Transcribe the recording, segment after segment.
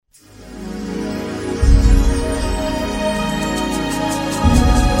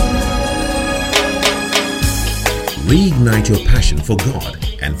reignite your passion for God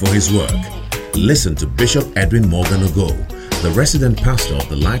and for His work. Listen to Bishop Edwin Morgan Ogo, the resident pastor of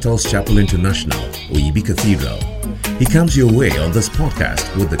the Lighthouse Chapel International, Oyibi Cathedral. He comes your way on this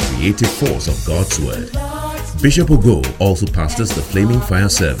podcast with the creative force of God's Word. Bishop Ogo also pastors the Flaming Fire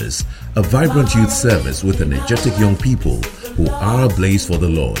Service, a vibrant youth service with energetic young people who are ablaze for the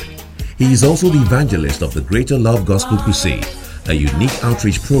Lord. He is also the evangelist of the Greater Love Gospel Crusade, a unique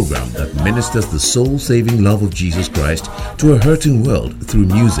outreach program that ministers the soul-saving love of Jesus Christ to a hurting world through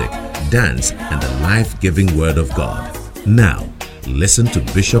music, dance, and the life-giving Word of God. Now, listen to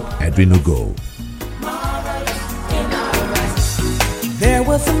Bishop Edwin Ogo. There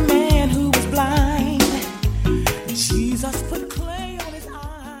was a man who was blind. Jesus put clay on his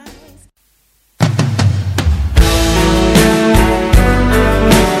eyes.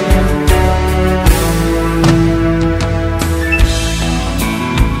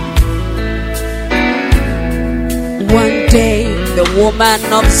 One day, the woman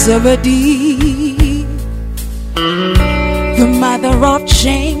of Zebedee, the mother of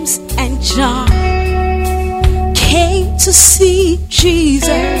James and John, came to see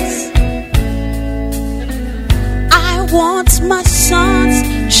Jesus. I want my sons,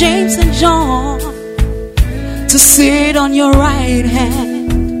 James and John, to sit on your right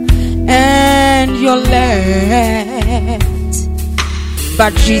hand and your left.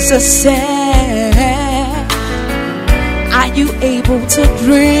 But Jesus said, are you able to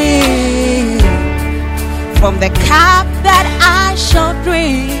drink from the cup that I shall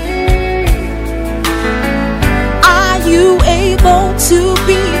drink? Are you able to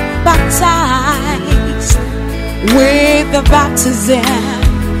be baptized with the baptism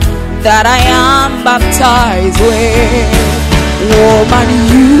that I am baptized with? Woman,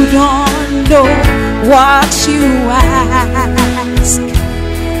 you don't know what you ask.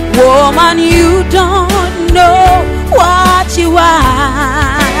 Woman, you don't know what you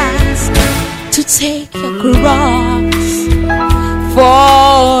ask. To take your cross,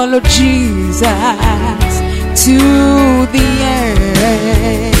 follow Jesus to the end.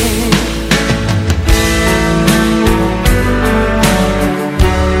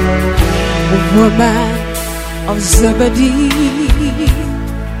 Woman of Zebedee,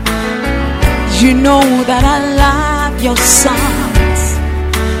 you know that I love your sons,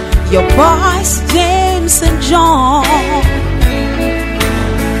 your boys, James and John.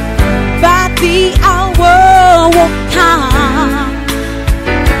 But the hour will come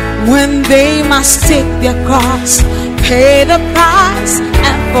when they must take their cross, pay the price,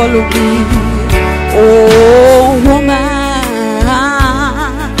 and follow me. Oh, woman,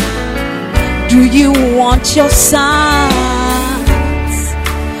 do you want your sons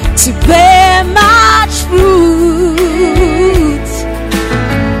to bear much fruit?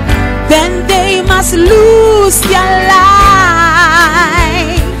 Then they must lose their lives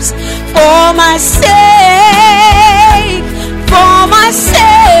for my sake, for my sake.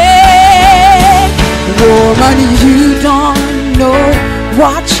 Woman, you don't know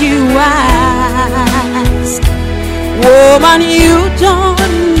what you ask. Woman, you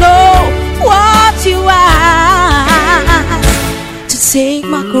don't know what you ask. To take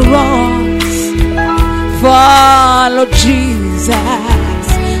my cross, follow Jesus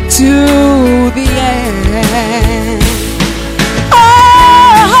to the end. Oh,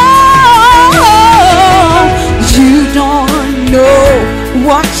 you don't know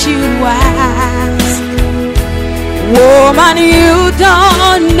what you ask. Woman, you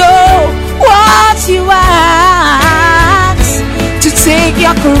don't know what you ask. To take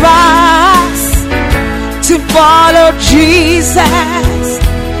your cross, to follow Jesus,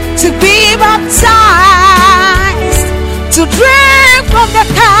 to be baptized, to drink from the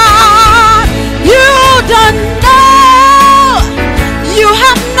cup. You don't know, you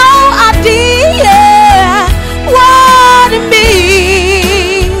have no idea what it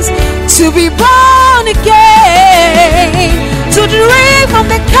means to be born again, to drink from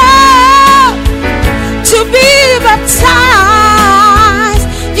the cup, to be baptized.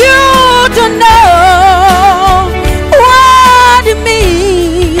 You don't know what it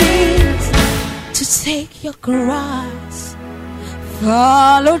means to take your cross,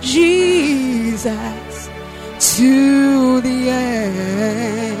 follow Jesus to the end.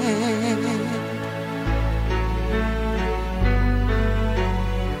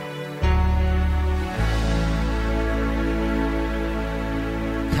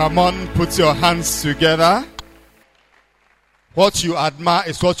 Come on, put your hands together. What you admire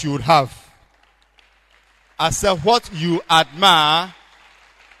is what you would have. I said, what you admire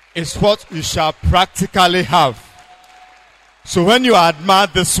is what you shall practically have. So when you admire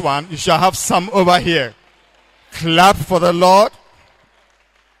this one, you shall have some over here. Clap for the Lord.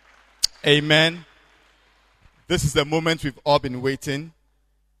 Amen. This is the moment we've all been waiting.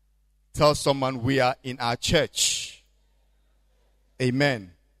 Tell someone we are in our church.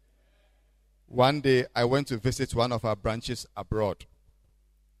 Amen. One day I went to visit one of our branches abroad.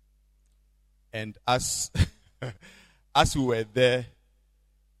 And as we were there,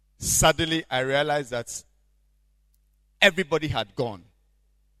 suddenly I realized that everybody had gone.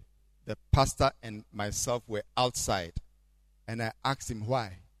 The pastor and myself were outside. And I asked him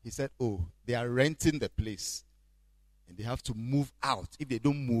why. He said, oh, they are renting the place. And they have to move out. If they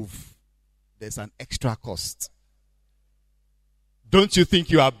don't move, there's an extra cost. Don't you think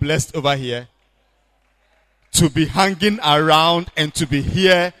you are blessed over here? To be hanging around and to be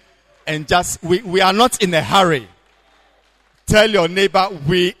here and just, we are not in a hurry. Tell your neighbor,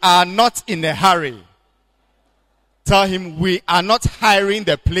 we are not in a hurry. Tell him, we are not hiring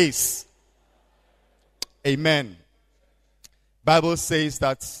the place. Amen. Bible says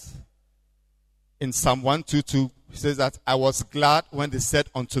that in Psalm 122, it says that I was glad when they said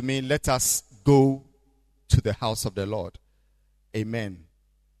unto me, let us go to the house of the Lord. Amen.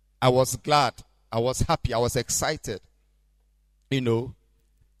 I was glad. I was happy. I was excited. You know,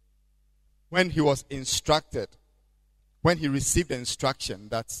 when he was instructed, when he received the instruction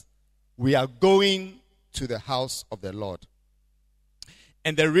that we are going to the house of the Lord.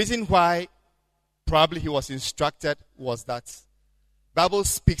 And the reason why probably he was instructed was that Bible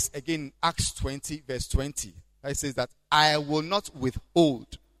speaks again in Acts 20 verse 20. It says that I will not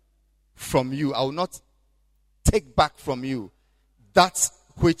withhold from you. I will not take back from you that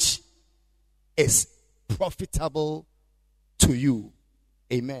which is profitable to you.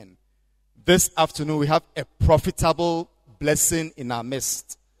 Amen. This afternoon we have a profitable blessing in our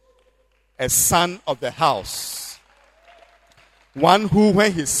midst. A son of the house. One who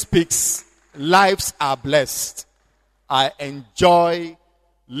when he speaks, lives are blessed. I enjoy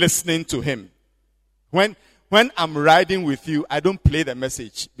listening to him. When I'm riding with you, I don't play the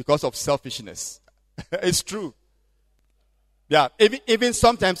message because of selfishness. It's true. Yeah, even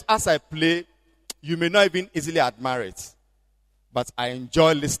sometimes as I play, you may not even easily admire it. But I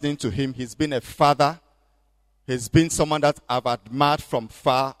enjoy listening to him. He's been a father. He's been someone that I've admired from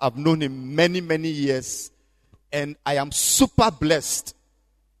far. I've known him many, many years. And I am super blessed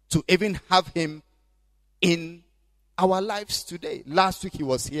to even have him in our lives today. Last week he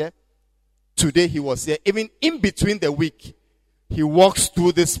was here. Today he was here. Even in between the week, he walks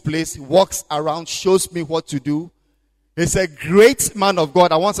through this place, walks around, shows me what to do. He's a great man of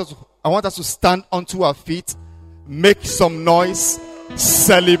God. I want us to stand onto our feet, make some noise,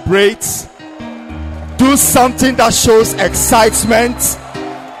 celebrate, do something that shows excitement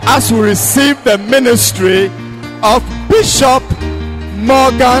as we receive the ministry of Bishop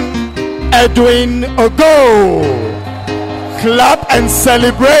Morgan Edwin Ogo. Clap and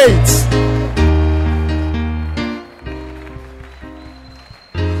celebrate.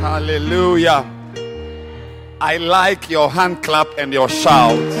 Hallelujah. I like your hand clap and your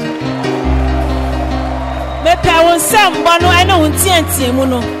shout.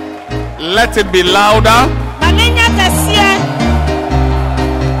 Let it be louder.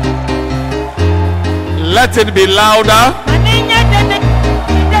 Let it be louder.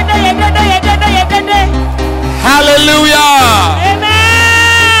 Hallelujah.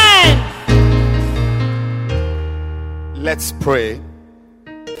 Amen. Let's pray.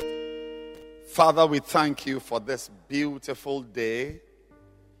 Father, we thank you for this beautiful day.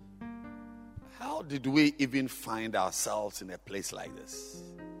 How did we even find ourselves in a place like this?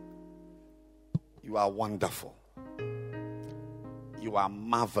 You are wonderful. You are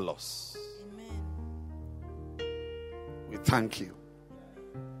marvelous. Amen. We thank you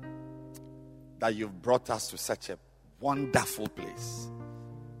that you've brought us to such a wonderful place.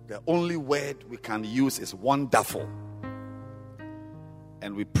 The only word we can use is wonderful.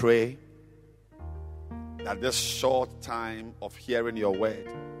 And we pray that this short time of hearing your word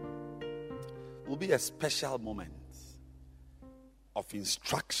will be a special moment of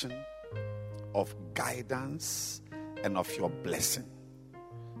instruction, of guidance, and of your blessing.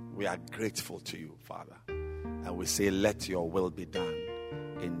 We are grateful to you, Father. And we say, let your will be done.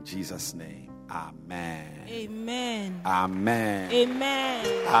 In Jesus' name, amen. Amen. Amen.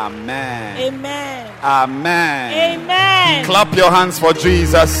 Amen. Amen. Amen. Amen. Amen. Clap your hands for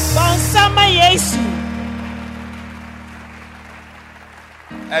Jesus.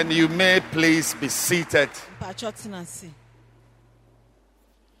 And you may please be seated.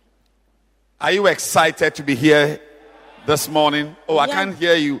 Are you excited to be here this morning? Oh, I can't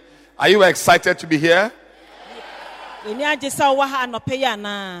hear you. Are you excited to be here? You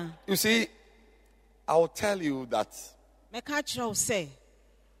see, I will tell you that meka kyerɛ wo sɛ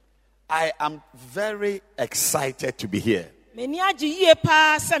I am very excited to be here. m'ani agye yie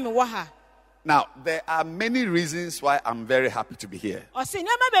paa sɛ mewɔ ha. Now, there are many reasons why I'm very happy to be here. ɔse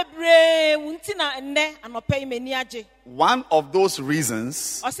nneɛma bebree wo nti na nnɛ anɔpa yi m'ani agye. One of those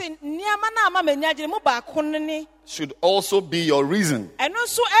reasons ɔse nneɛma no ama m'ani agye no mu baako no ne should also be your reason. ɛno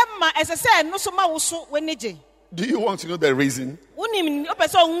nso ɛma ɛsɛ sɛ ɛno nso ma wo so w'ani gye. Do you want to know the reason? wonim wopɛ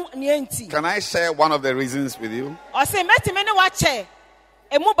sɛ ɔhu nea nti. Can I share one of the reasons with you? ɔse mɛtumi ne wakyɛ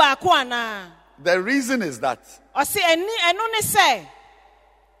emu baako anaa. The reason is that ɔse ɛno ne sɛ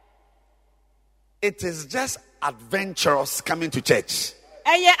it is just adventurous coming to church.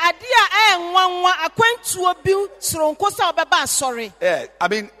 ɛyɛ ade a ɛnwanwa akwantuo bi soronko sɛ ɔbɛba asɔre. Yeah, I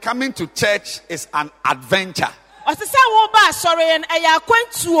mean, coming to church is an adventure. ɔse sɛ woba asɔre yɛ no ɛyɛ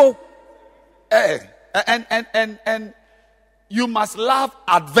akwantuo. And you must love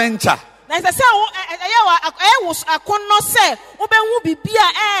adventure. na ɛsɛ sɛ ɛyɛ wo akɔnnɔ sɛ wobɛhu biribi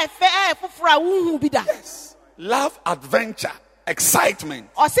a ɛɛfɛ ɛɛfoforɔ a wohu bi da. Yes. Love adventure, excitement.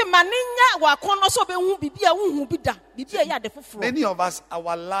 ɔse ma ne nyɛ wɔ akɔnnɔ sɛ wobɛhu biribi a wohu bi da biribi a ɛyɛ ade foforɔ. Many of us,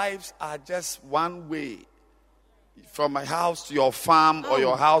 our lives are just one way. From my house to your farm or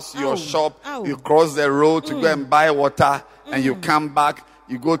your house to your shop. You cross the road to go and buy water and you come back.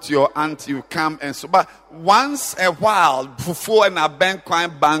 You go to your aunt, you come and so. But once a while, before and a bank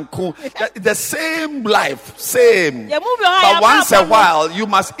banku, the same life, same. But once a while, you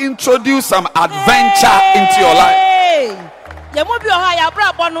must introduce some adventure into your life.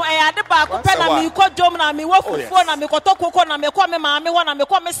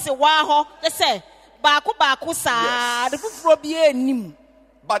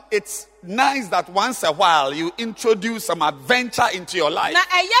 But it's nice that once a while you introduce some adventure into your life.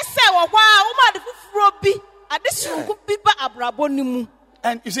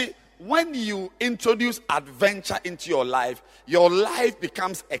 And you see, when you introduce adventure into your life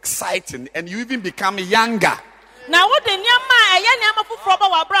becomes exciting and you even become younger. Now what the nyama foforɔ ba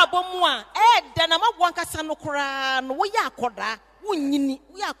w'abrabɔ mu a ɛda na ma wankasa no koraa no woyɛ akɔdaa wonyini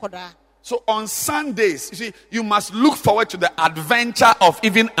woyɛ akɔdaa. So on Sundays, you see, you must look forward to the adventure of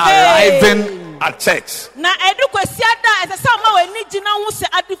even arriving at church. Na edu kwesi ada ɛsɛ sɛ ma w'ani gyina ho sɛ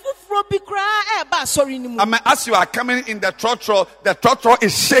ade foforɔ bi koraa ɛba asɔre ni mu. I mean, as you are coming in the trotro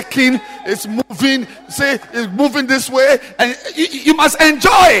is shaking, it's moving, say it's moving this way, and you must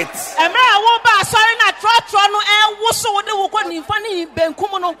enjoy it. Emre wo ba asɔre na trotro no ɛwoso wo de wo kɔ nimfa ne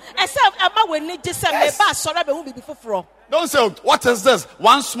benkum no ɛsɛ ɛma w'ani gye sɛ me ba asɔre be hu bibi foforɔ. Don't say, what is this?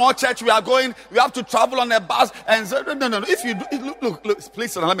 One small church we are going, we have to travel on a bus. And say, no. If you do, look,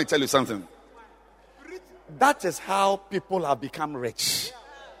 please, let me tell you something. That is how people have become rich.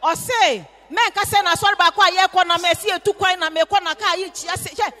 Or say, men can say, na sorry ba kwa ye kwa na mesi etu kwa na me kwa na ka yi chia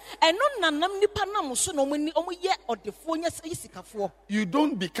se. And no nanam nipa na muso no muni omu ye odefo nya yisikafo. You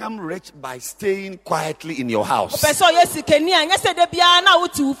don't become rich by staying quietly in your house. Opeso yisikeni anya se de bia na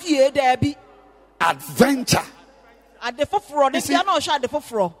wuti ufie da bi. Adventure. You see,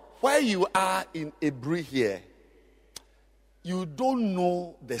 where you are in Ebri here, you don't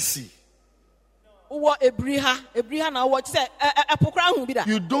know the sea. You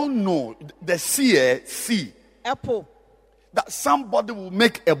don't know the sea. That somebody will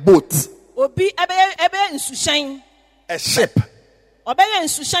make a boat, a ship,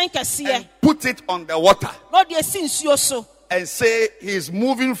 and put it on the water. And say he's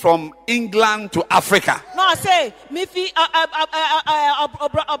moving from England to Africa. No, I say,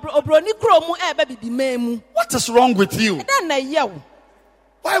 what is wrong with you?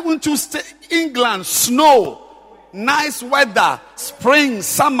 Why won't you stay England? Snow, nice weather, spring,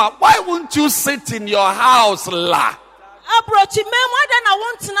 summer. Why won't you sit in your house, la?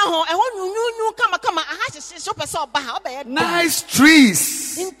 Nice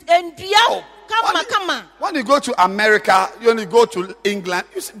trees. When you go to America, you only go to England.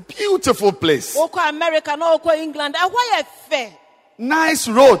 It's a beautiful place. England. Nice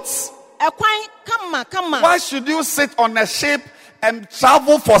roads. Why should you sit on a ship and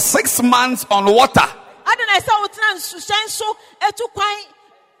travel for 6 months on water?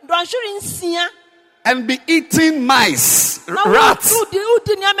 And be eating mice, rats.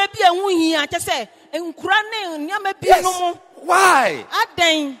 Yes. Why?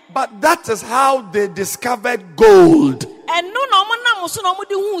 But that is how they discovered gold.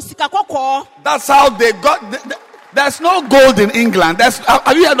 That's how they got. There's no gold in England.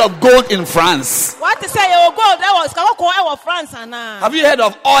 Have you heard of gold in France? What to say? Gold? France, have you heard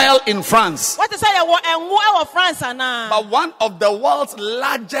of oil in France? What to say? France, but one of the world's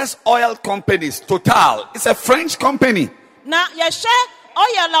largest oil companies, Total, is a French company. Now, Where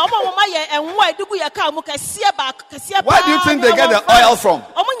do you think they get the oil from?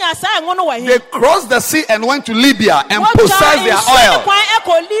 They crossed the sea and went to Libya and possessed their oil.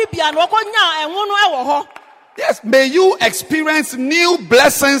 Yes, may you experience new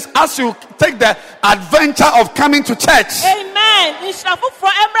blessings as you take the adventure of coming to church. Amen. Yes.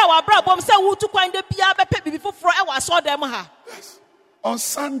 On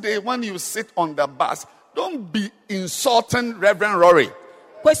Sunday, when you sit on the bus, don't be insulting Reverend Rory.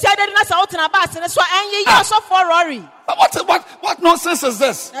 What nonsense is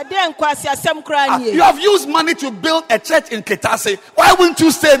this? You have used money to build a church in Kitase. Why wouldn't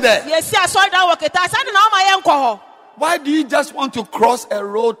you stay there? Why do you just want to cross a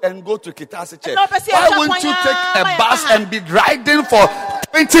road and go to Kitase Church? Why wouldn't you take a bus and be riding for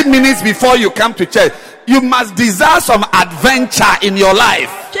 20 minutes before you come to church? You must desire some adventure in your life.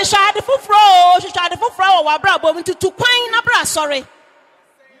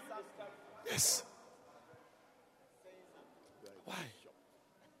 Yes. Why?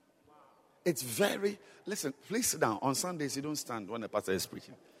 It's very... Listen, please sit down. On Sundays, you don't stand when the pastor is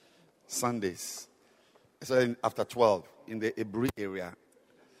preaching. Sundays. So after 12, in the Ebri area,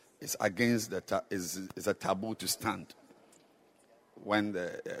 it's against the... It's a taboo to stand. When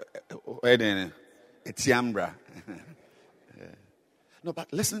the... Etiambra. No,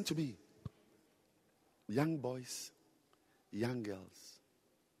 but listen to me. Young boys, young girls,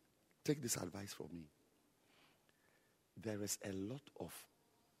 take this advice from me. There is a lot of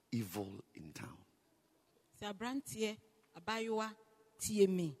evil in town.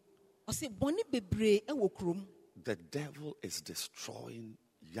 The devil is destroying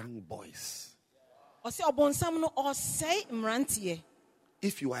young boys.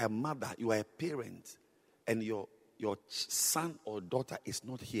 If you are a mother, you are a parent, and your son or daughter is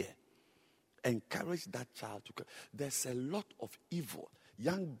not here, encourage that child to come. There's a lot of evil.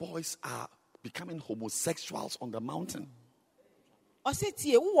 Young boys are becoming homosexuals on the mountain.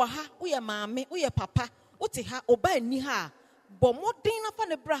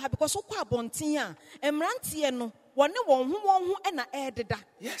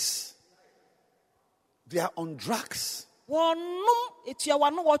 Yes. They are on drugs. They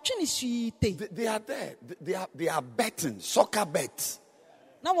are there. They are betting, soccer bets.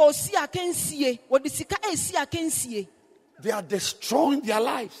 They are destroying their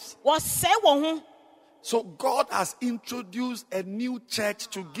lives. So God has introduced a new church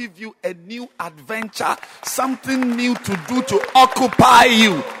to give you a new adventure, something new to do to occupy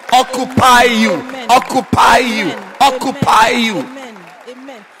you, occupy you, occupy you, occupy you. Amen.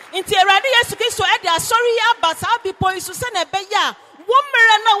 Amen. Inti erade Yesu Kristo e dia sorry ya basa bipo isu se na be ya wo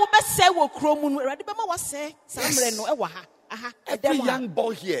mere na wo be se wo kromu nu erade be ma wo se sa mere no e wa ha aha. Every young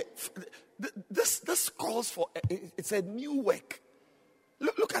boy here, this calls for it's a new work.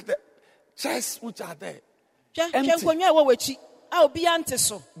 Look at the chairs which are there. Empty.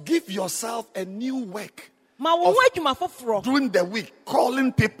 Give yourself a new work. During the week,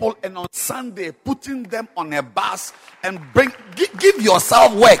 calling people, and on Sunday putting them on a bus and give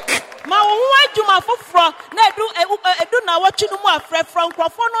yourself work.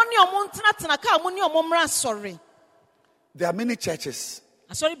 There are many churches.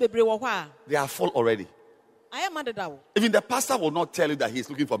 They are full already. Even the pastor will not tell you that he's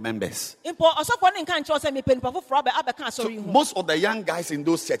looking for members. So most of the young guys in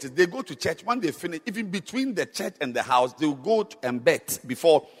those churches, they go to church. When they finish, even between the church and the house, they will go and bet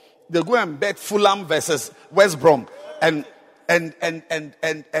before. They go and bet Fulham versus West Brom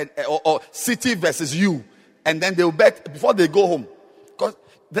or City versus you, and then they will bet before they go home. Because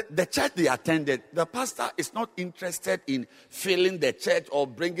the church they attended, the pastor is not interested in filling the church or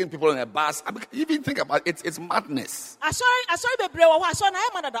bringing people on a bus. I mean, even think about it, it's madness.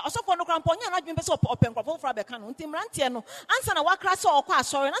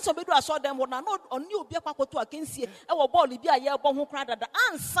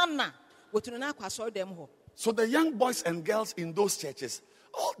 So the young boys and girls in those churches,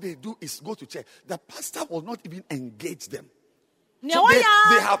 all they do is go to church. The pastor will not even engage them. So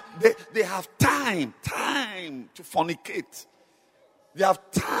they have time to fornicate. They have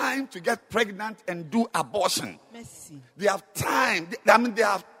time to get pregnant and do abortion. They have time. They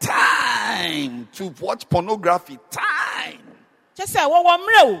have time to watch pornography. Time.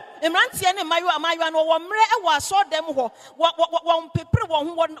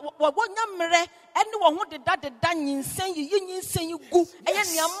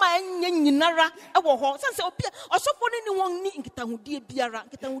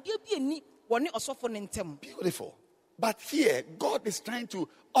 Beautiful. But here, God is trying to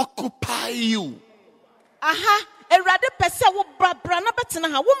occupy you. aha Erade pese wo bra na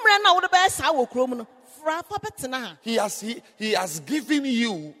betena ha wo mre na wo de be sa wo krom no fra fa betena ha. He has given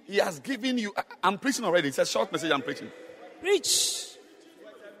you. I'm preaching already. It's a short message I'm preaching. Preach.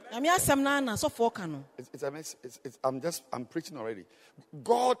 I'm It's a mess. I'm preaching already.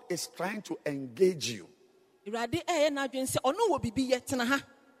 God is trying to engage you.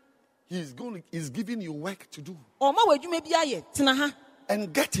 He's giving you work to do.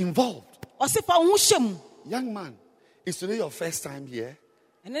 And get involved. Young man, is today your first time here?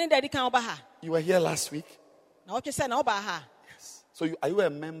 You were here last week? Yes. So are you a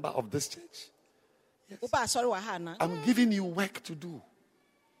member of this church? Yes. I'm giving you work to do.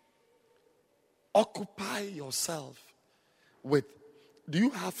 Occupy yourself with. Do you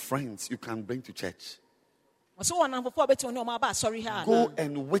have friends you can bring to church? Go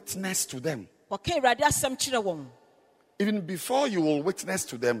and witness to them. Even before you will witness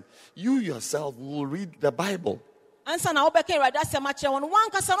to them, you yourself will read the Bible. And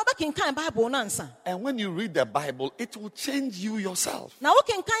when you read the Bible, it will change you yourself.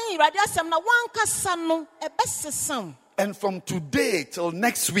 And from today till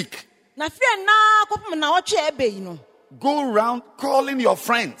next week, go around calling your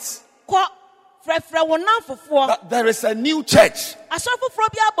friends. That there is a new church.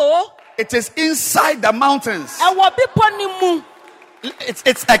 It is inside the mountains.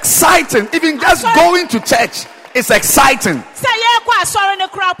 It's exciting. Even just going to church is exciting.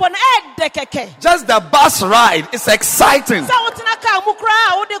 Just the bus ride is exciting. Yes.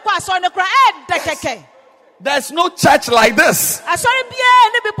 There's no church like this.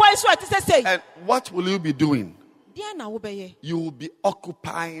 And what will you be doing? You will be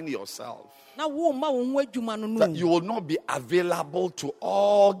occupying yourself. That you will not be available to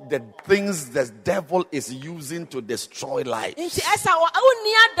all the things the devil is using to destroy life.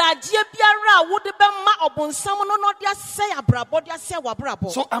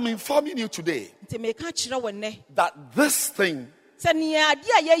 So I'm informing you today that this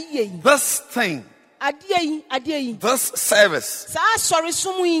service,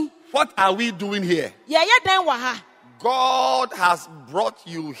 what are we doing here? God has brought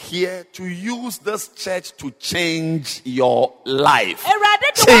you here to use this church to change your life.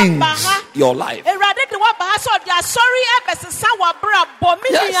 Change your life. Yes.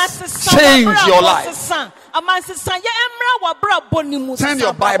 Change your life. Turn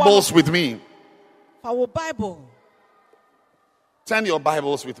your Bibles with me. Turn your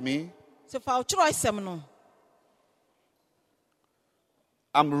Bibles with me.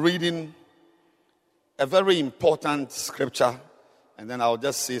 I'm reading a very important scripture, and then I'll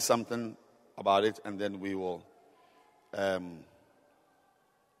just say something about it, and then we will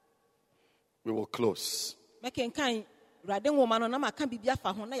close.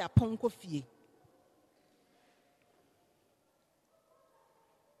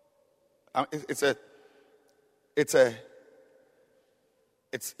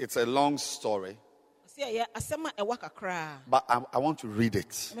 It's a long story. But I want to read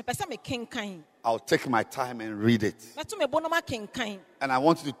it. I'll take my time and read it. And I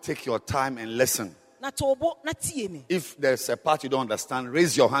want you to take your time and listen. If there's a part you don't understand,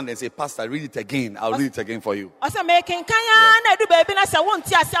 raise your hand and say, Pastor, read it again. I'll read it again for you. Yeah.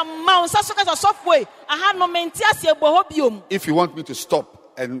 If you want me to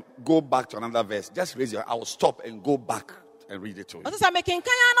stop and go back to another verse, just raise your hand. I will stop and go back and read it to you.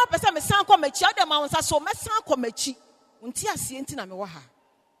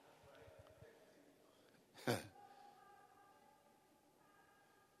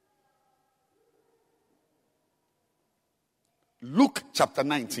 Luke chapter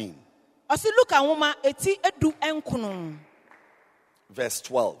 19. Verse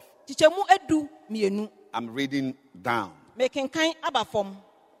 12. I'm reading down.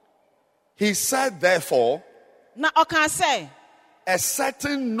 He said, therefore, a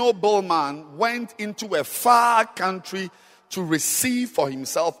certain nobleman went into a far country to receive for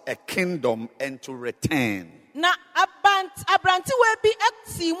himself a kingdom and to return.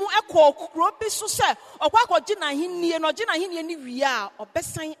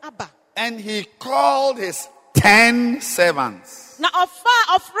 And he called his 10 servants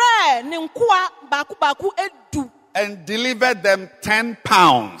and delivered them 10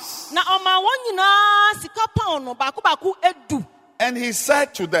 pounds. And he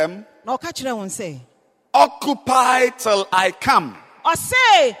said to them, occupy till I come.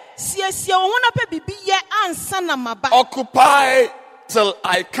 Occupy till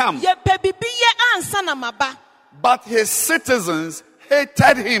I come. But his citizens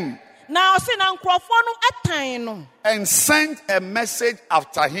hated him na ɔse na nkurɔfoɔ no ɛtan no and sent a message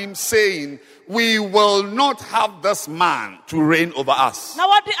after him saying, we will not have this man to reign over us. na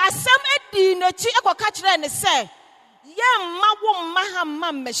wɔde asɛm adi n'akyi ɛkɔka kyerɛɛ ne sɛ yɛmma wo mma ha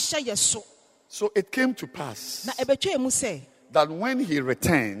mma mmɛhyɛ yɛ so. So it came to pass Na ɛbɛtwaa mu sɛ that when he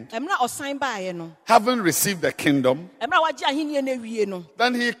returned, ɛmmerɛ a ɔsan baeɛ no having received the kingdom, ɛmmerɛ a wagye ahenni no awie no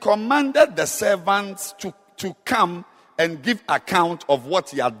then he commanded the servants to come and give account of what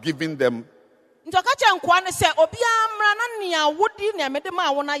he had given them. nti ɔka kyerɛ nkoa no sɛ obiara mmra na nea wodi nea mede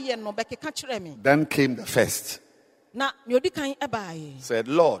maa wo no ayɛ no bɛkeka kyerɛ me. Then came the first, Na nea ɔdi kan ɛbaeɛ said,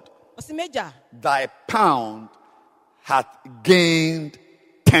 Lord, ɔse m'agya thy pound hath gained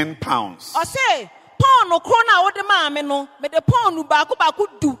 10 pounds. ɔse pɔɔno koro no a wode maa me no mede pɔɔno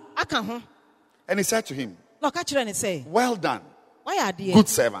baako du aka ho. And he said to him, Na ɔka kyerɛ ne sɛ well done, woayɛ adeɛ good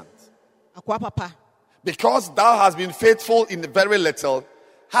servant. akoa papa. Because thou hast been faithful in the very little,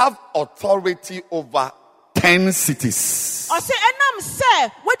 have authority over 10 cities. ɔse ɛnam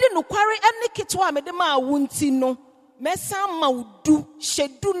sɛ wodi nokware ne ketewa a mede maa wo nti no mɛsan ma wo du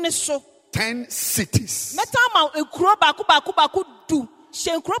hyɛ du ne so. 10 cities. Mɛsan ma ekuro baako du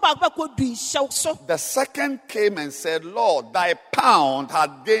hyɛ nkuro baako du hyɛ so. The second came and said, Lord, thy pound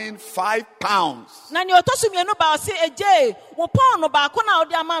had gained 5 pounds. Na nea ɔtɔ so mmienu ba ɔse egye wo pɔɔno baako na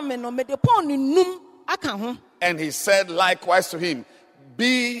ɔde ama me no mede pɔɔno num aka ho. And he said likewise to him,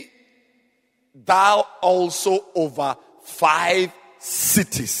 be thou also over 5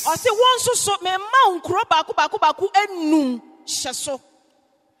 cities. ɔse wɔn nso so mɛma wo nkuro baako enum hyɛ so.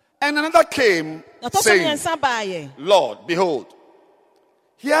 And another came Na ɔtɔ so saying, mmiɛnsa baeɛ. Lord, behold,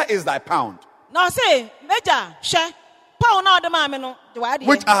 here is thy pound, Na ɔse m'agya hwɛ pɔɔno na ɔde maa me no de w'adeɛ.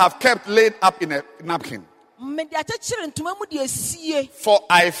 which I have kept laid up in a napkin. Mede akyekyere ntoma mu de asie. For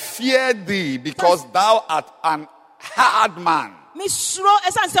I fear thee, because thou art an hard man. Mesuro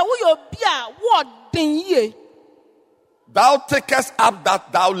ɛsiane sɛ woyɛ obi a wɔɔden yie. Thou takest up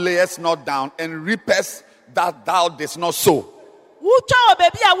that thou layest not down, and reapest that thou didst not sow. Wotwa wɔ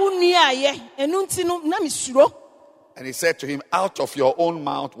baabi a wonnuaeɛ ɛno nti no na mesuro. And he said to him, out of your own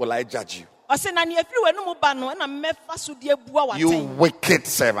mouth will I judge you, Ɔse na nea ɛfiri w'anom ba no ɛna mɛfa so de abua you w'atɛn. wicked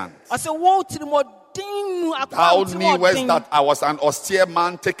servant. Ɔse wo tirimɔden nu akoa Thou wo knewest tirimɔden. that I was an austere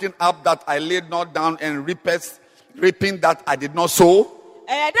man, taking up that I laid not down, and reaping that I did not sow.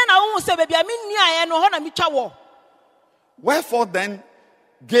 Ɛyɛ dɛn na wohu sɛ baabi a mennuaeɛ no hɔ na metwa wɔ. Wherefore then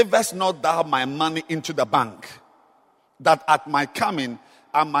gavest not thou my money into the bank, that at my coming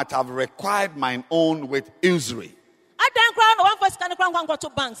I might have required mine own with usury? Adan koraa na wɔamfa sika no koraa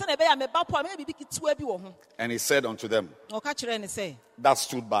nkɔnkɔto bank sɛnea ɛbɛyɛ a meba po a mɛyɛ biribi ketewa bi wɔ ho. And he said unto them Na ɔka kyerɛɛ ne sɛ that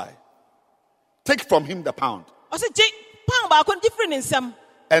stood by, take from him the pound, ɔse gye pound baako no gye firi ne nsam.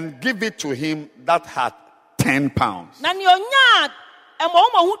 and give it to him that had 10 pounds. Na nea ɔnya a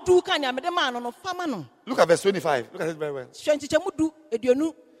ɛmmɔwomɔho du ka nea mede maa no no fama no. Look at verse 25. Look at it very well. Hwɛ nkyekyɛmu du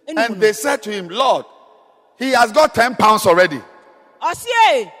aduonu enum And no. they said to him, Lord, he has got 10 pounds already.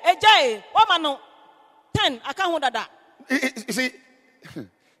 Ɔse egyae wɔma no 10 aka ho dada. You see,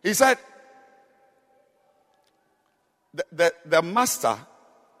 he said, the master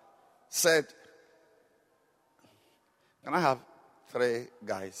said, can I have 3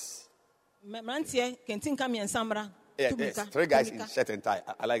 guys? Mmeranteɛ kɛntɛn ka mmiɛnsa mmra. Yes, 3 guys in shirt and tie.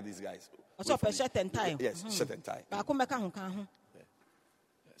 I like these guys. Ɔsɛ ɔpɛ shirt and tie. Yes, shirt and tie. Baako mmɛka ho ka ho.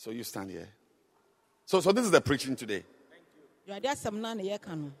 So you stand here. So this is the preaching today. Awurade asɛm na na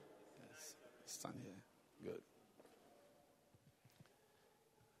yɛka no. Stand here. Good.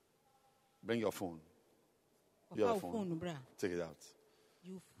 Bring your phone. Your Ɔfa wo phone. phone bra. Take it out.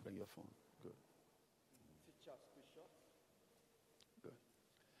 You Bring your phone. Good. Good.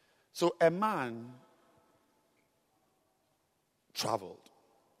 So a man traveled.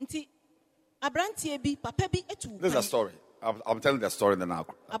 nti abranteɛ bi papa bi etu. This is a story. I'm telling the story now.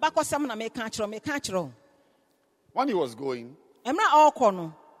 Abakɔsɛm na meka kyerɛ. When he was going, Ɛmra a ɔkɔ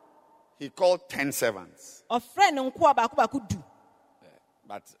no. he called 10 servants. Ɔfrɛ ne nkoa baako du.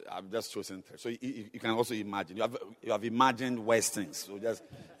 But I've just chosen 3. So you can also imagine. You have imagined worse things. So just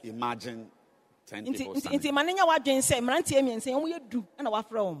imagine 10 people standing. Nti ma ne nya wadwen sɛ mmeranteɛ mmiɛnsa wɔn yɛ du ɛna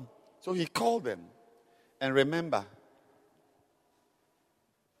wafrɛ wɔn. So he called them. And remember,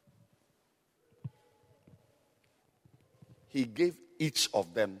 he gave each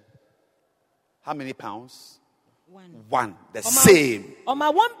of them how many pounds? 1. The same.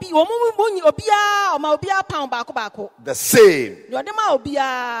 Ɔma wɔn bi wɔn obiara ɔma obiara pound baako. The same. Deɛ ɔde ma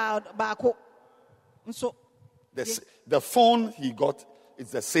obiara baako. Nso The phone he got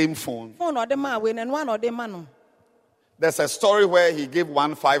is the same phone. phone ɔde ma wei na no ɔde ma no. There's a story where he gave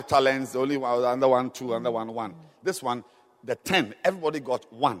one 5 talents, the only one, another one 2, another one 1. This one, the 10, everybody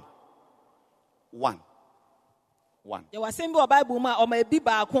got 1. One. There was same Bible ma or maybe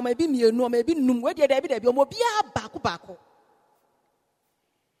back or maybe me no maybe num where did be back.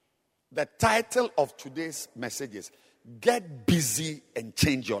 The title of today's message is Get Busy and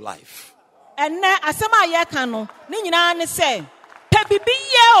Change Your Life. And now asama ye kano ni nyina ne say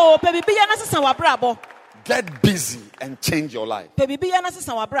pebibiye o pebibiye na sesan wa brabo. Get busy and change your life. Pebibiye na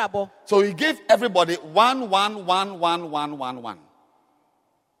sesan wa brabo. So he gave everybody 1.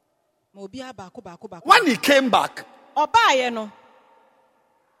 When he came back, you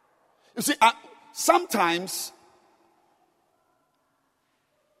see, sometimes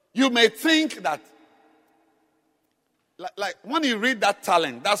you may think that, like when you read that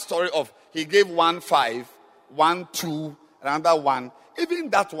talent, that story of he gave 1 5, 1 2, another 1, even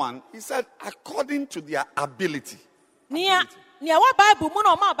that one, he said, according to their ability. Nia wa Bible mu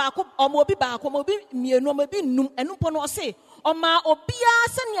no ma ba ko omobi ba ko omobi mienu omobi num enu po no say oma obia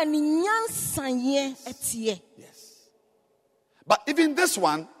se ne ni nyansaye etie. Yes. But even this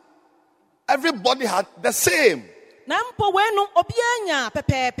one, everybody had the same. Na mpo we no obia nya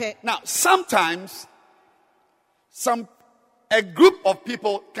pepepe. Now, sometimes a group of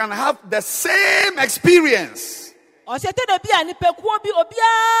can have the same experience. Like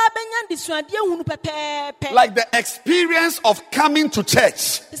the experience of coming to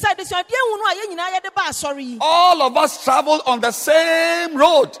church. All of us travel on the same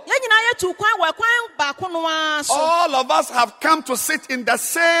road. All of us have come to sit in the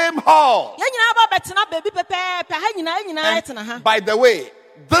same hall. And by the way,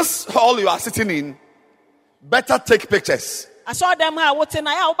 this hall you are sitting in, better take pictures. The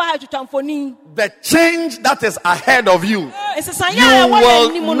change that is ahead of you, you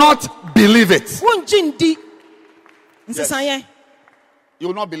will not believe it. Yes. You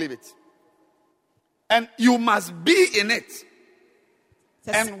will not believe it. And you must be in it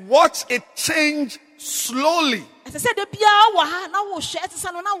and watch it change slowly.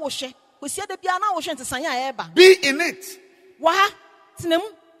 Be in it.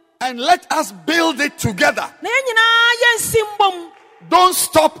 And let us build it together. Don't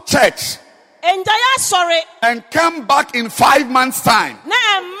stop church and come back in 5 months' time.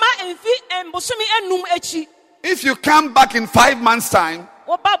 If you come back in 5 months' time,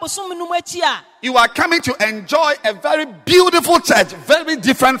 you are coming to enjoy a very beautiful church, very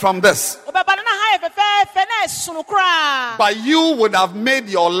different from this. But you would have made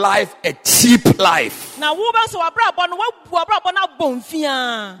your life a cheap life.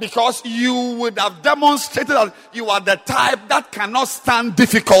 Because you would have demonstrated that you are the type that cannot stand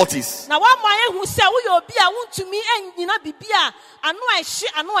difficulties.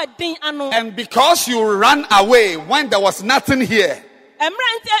 And because you ran away when there was nothing here.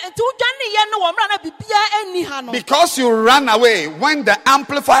 Because you ran away when the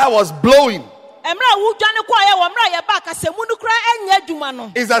amplifier was blowing.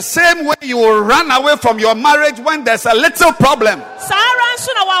 It's the same way you will run away from your marriage when there's a little problem. It's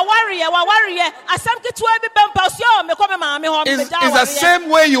the same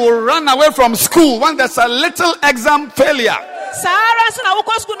way you will run away from school when there's a little exam failure. It's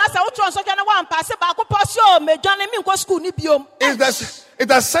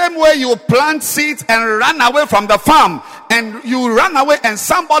the same way you plant seeds and run away from the farm, and you run away and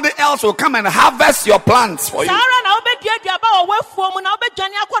somebody else will come and harvest your plants for you.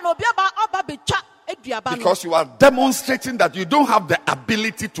 Because you are demonstrating that you don't have the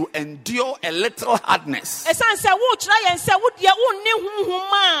ability to endure a little hardness. A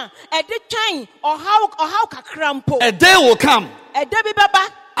day will come,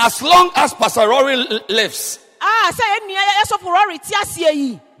 as long as Pastor Rory lives,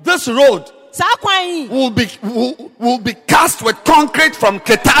 this road will be cast with concrete from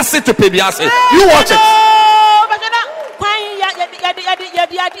Ketasi to Pebiase. You watch it.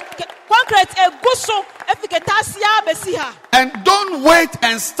 And don't wait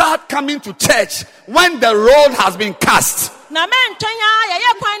and start coming to church when the road has been cast.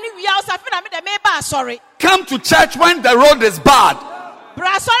 Come to church when the road is bad.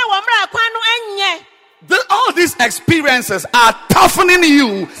 All these experiences are toughening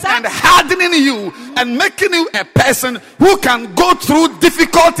you and hardening you and making you a person who can go through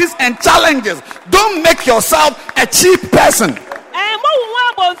difficulties and challenges. Don't make yourself a cheap person.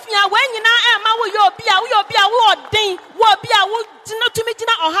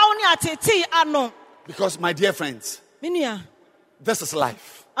 Because, my dear friends, this is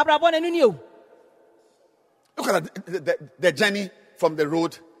life. Look at the journey from the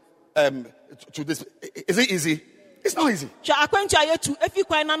road to this. Is it easy? It's not easy.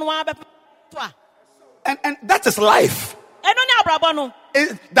 And that is life.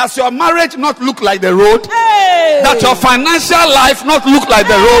 Does your marriage not look like the road? Hey. Does your financial life not look like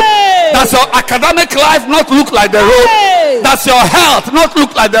the road? Hey. Does your academic life not look like the road? Hey. Does your health not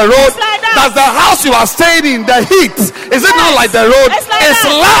look like the road? It's like that. Does the house you are staying in, the heat, is it not like the road? It's like Is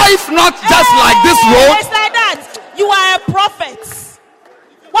that. life not just like this road? It's like that. You are a prophet.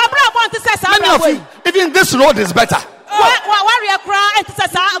 Many of you, even this road is better.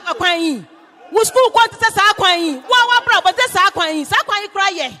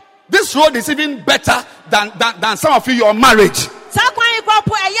 This road is even better than some of you, your marriage. You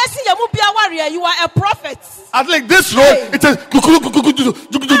are a prophet. At least this road, it is.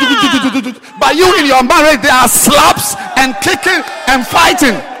 But you in your marriage, there are slaps and kicking and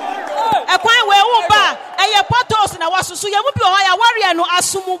fighting.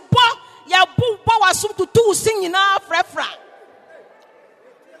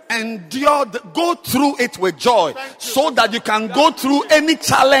 Endure, go through it with joy, so that you can go through any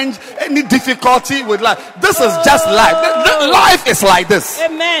challenge, any difficulty with life. This is just life. Life is like this.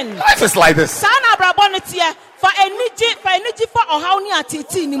 Amen. Life is like this.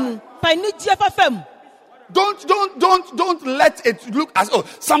 Don't let it look as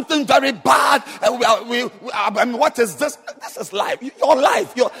something very bad. I mean, what is this? This is life. Your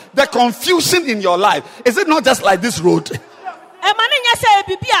life. The confusion in your life. Is it not just like this road? And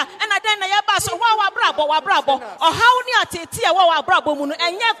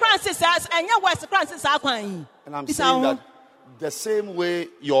I'm saying that the same way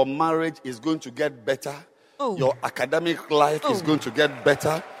your marriage is going to get better, your academic life is going to get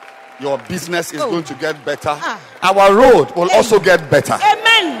better, your business is going to get better, our road will also get better.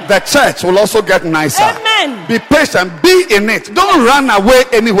 Amen. The church will also get nicer. Amen. Be patient, be in it. Don't run away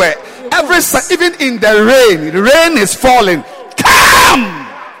anywhere. Even in the rain is falling. Come!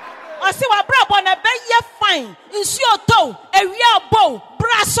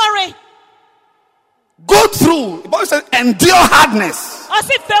 Go through. The Bible says, endure hardness.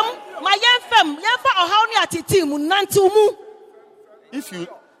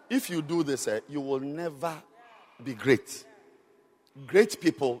 If you do this, you will never be great. Great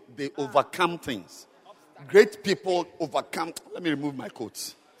people, they overcome things. Great people overcome. Let me remove my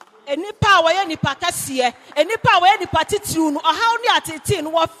coats.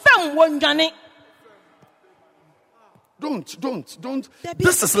 Don't.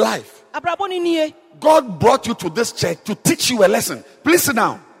 This is life. God brought you to this church to teach you a lesson. Please sit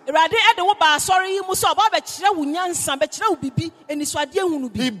down.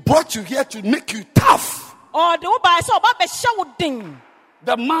 He brought you here to make you tough.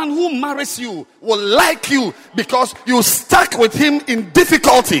 The man who marries you will like you because you stuck with him in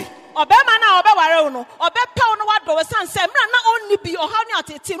difficulty.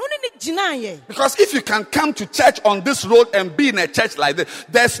 Because if you can come to church on this road and be in a church like this,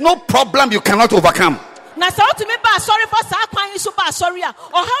 there's no problem you cannot overcome.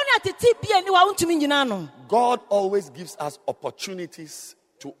 God always gives us opportunities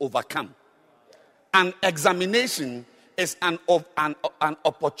to overcome. An examination is an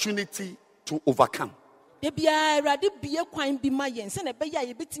opportunity to overcome. It's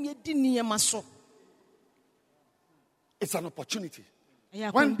an opportunity.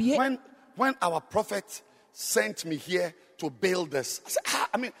 When our prophet sent me here to build this, I said,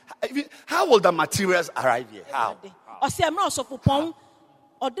 how will the materials arrive here? How?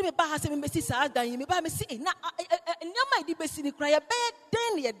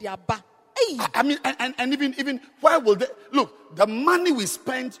 And even where will they look? The money we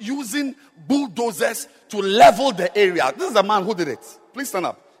spent using bulldozers to level the area. This is the man who did it. Please stand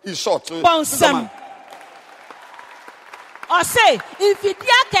up. He's short. So this is the man.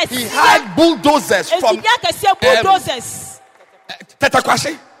 He had bulldozers from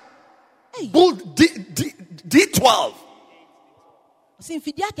Tetakwashi. D12. He is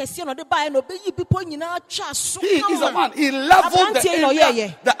a man. He leveled the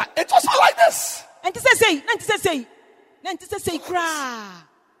area. It was not like this.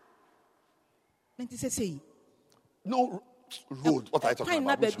 No road. What are you talking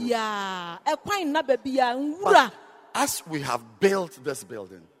about? As we have built this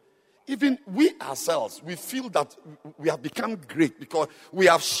building, even we ourselves, we feel that we have become great because we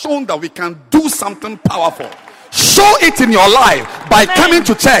have shown that we can do something powerful. Show it in your life by coming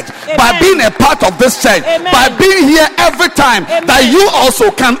to church, by being a part of this church, by being here every time, that you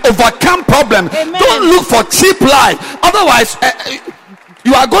also can overcome problems. Don't look for cheap life. Otherwise,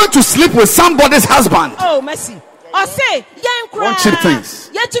 you are going to sleep with somebody's husband. Oh, mercy. One cheap things.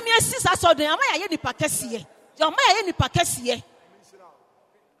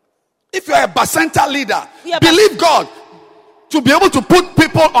 If you are a Bacenta leader, believe God. to be able to put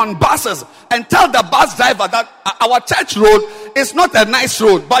people on buses and tell the bus driver that our church road is not a nice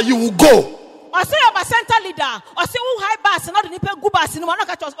road, but you will go. I say I'm a center leader. I say who high bus and not the people good bus. No one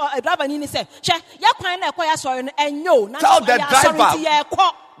catch a driver and say, "Che, ya kwan na kwaya sorry and no." Tell the driver,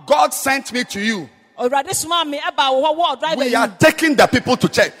 God sent me to you. We are taking the people to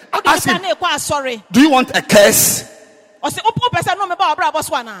church. Ask him, do you want a curse? Do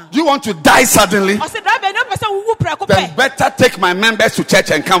you want to die suddenly? Then better take my members to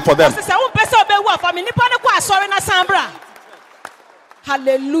church and come for them.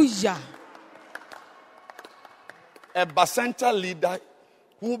 Hallelujah. A Bacenta leader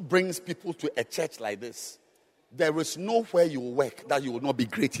who brings people to a church like this, there is nowhere you work that you will not be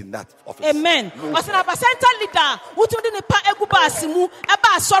great in that office. Amen. No. So I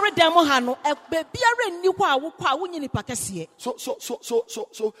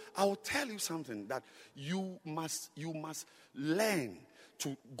will tell you something, that you must learn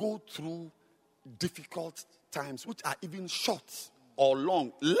to go through difficult times, which are even short or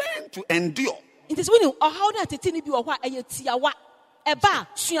long. Learn to endure.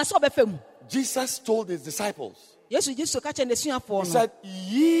 Jesus told his disciples, he said,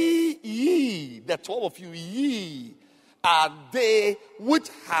 ye, the 12 of you, ye are they which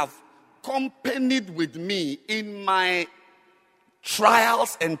have companied with me in my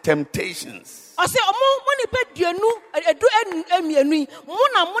trials and temptations. And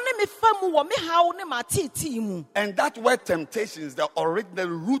that word temptations, the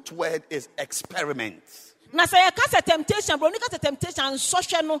root word is experiment. Na say a temptation, bro. Nika temptation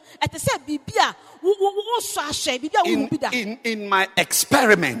social no. Ete say bibia wo so ahye bibia wo bi da. In my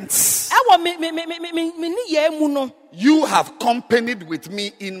experiments, no. You have companied with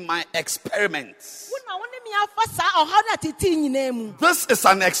me in my experiments. This is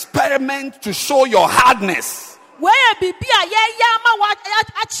an experiment to show your hardness.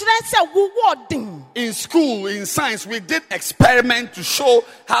 In school, in science, we did experiment to show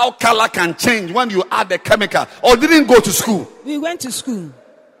how color can change when you add a chemical. Or didn't go to school. We went to school.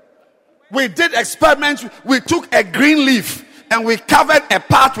 We did experiments. We took a green leaf and we covered a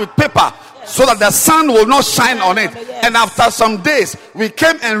part with paper so that the sun will not shine on it. Yes. And after some days, we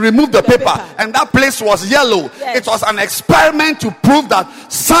came and removed the paper, and that place was yellow. Yes. It was an experiment to prove that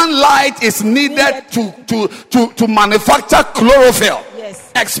sunlight is needed to manufacture chlorophyll.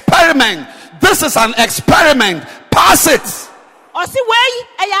 Yes. Experiment. This is an experiment. Pass it.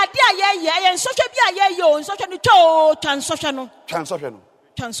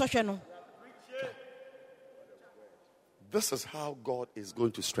 Transoptional. This is how God is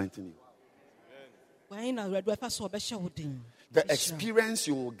going to strengthen you. The experience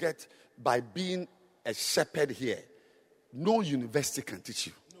you will get by being a shepherd here, no university can teach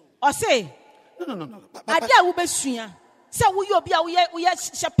you. No. No.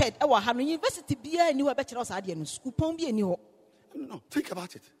 No, think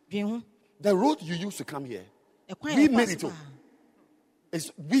about it. The road you used to come here, we made it.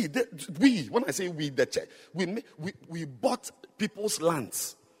 It's we. When I say we, the church, we bought people's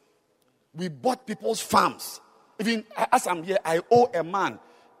lands. We bought people's farms. Even as I'm here, I owe a man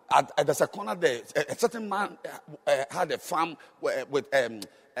at the corner there. A certain man had a farm with pear.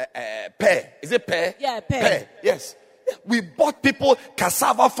 Is it pear? Yeah, pear. Yes. We bought people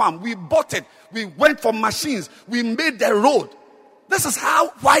cassava farm. We bought it. We went for machines. We made the road. This is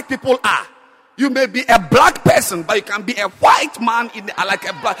how white people are. You may be a black person, but you can be a white man like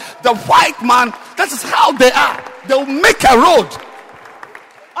a black. The white man. This is how they are. They'll make a road.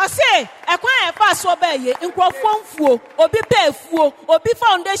 I say, a quiet pass obey, in Crawford, obi pay, obi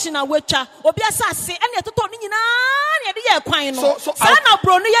foundation, and witcher, obi assassin, and yet to Tony, so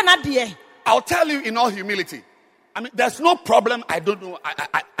I'll tell you in all humility. I mean, there's no problem I don't know.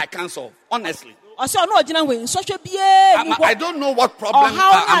 I can't solve, honestly. I don't know what problem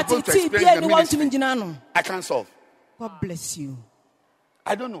I'm going to explain the ministry. I can't solve. God bless you.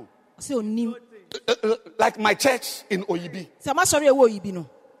 I don't know. Like my church in Oyibi.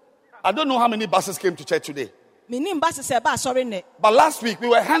 I don't know how many buses came to church today. But last week we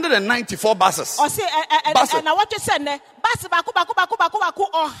were 194 buses. 194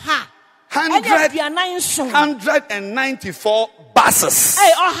 buses.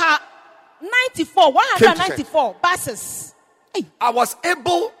 194 buses. I was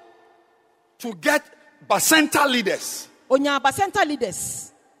able to get Bacenta leaders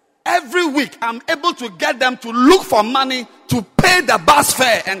Every week, I'm able to get them to look for money to pay the bus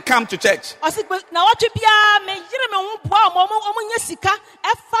fare and come to church. Because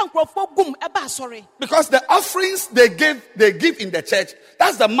the offerings they give in the church,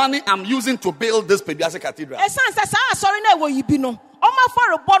 that's the money I'm using to build this Peduase Cathedral.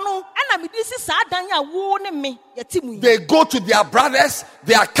 They go to their brothers,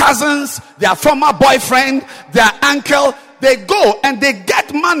 their cousins, their former boyfriend, their uncle. They go and they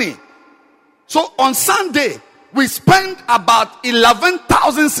get money. So on Sunday, we spend about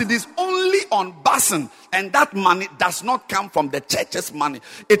 11,000 cedis only on busing. And that money does not come from the church's money.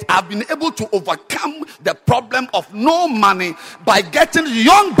 It have been able to overcome the problem of no money by getting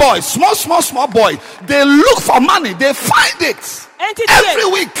young boys, small boys. They look for money. They find it every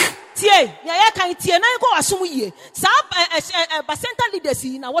week. Basenta leaders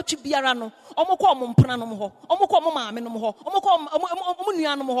na watch biara no omoko omompana no ho omoko omama no ho omoko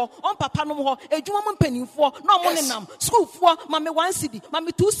omunuanom ho ompapa no ho edwuma mo mpanimfo na omo nenam school fo mame 1 cedi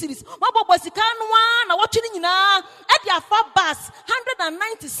mame 2 cedis mabobọ sika no na watch ni nyina e dia fa bus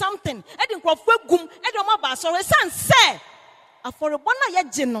 190 something e di nkrofo egum e di omo ba so resan say aforebo na ye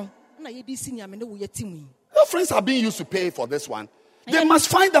gye no na ye di si nyame ne wo yetimu. Your friends are being used to pay for this one. They must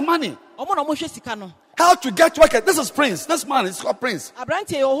find the money. How to get workers? This is Prince. This man is called Prince.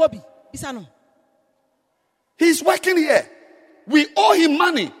 He's working here. We owe him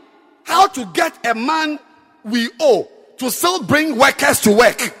money. How to get a man we owe to still bring workers to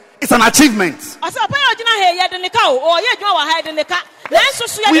work? It's an achievement.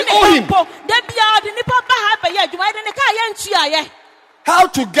 We owe him. How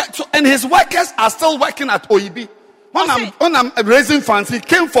to get to, and his workers are still working at OEB. When I'm raising funds, he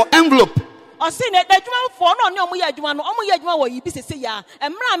came for envelope. How to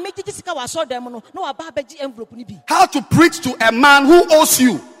preach to a man who owes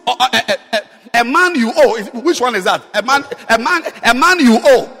you, a man you owe. Which one is that? A man you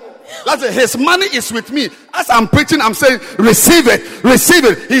owe. That's it. His money is with me. As I'm preaching, I'm saying, receive it.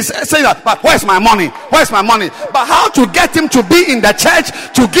 He's saying that, but where's my money? But how to get him to be in the church,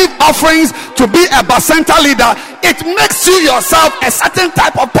 to give offerings, to be a Basenta leader, it makes you yourself a certain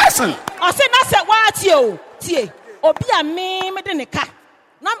type of person.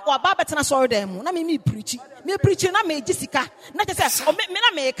 Na waba betena sorry dem na me preach na me jisika na te say o me na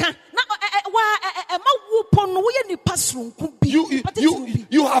me ka na wa ma wo pon no ye nipa sronku bi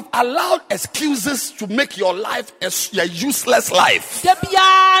you have allowed excuses to make your life a useless life. De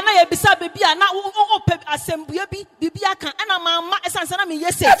bia na ye bisa be bia na o pe asembua bi bibia kan na mama esanse na me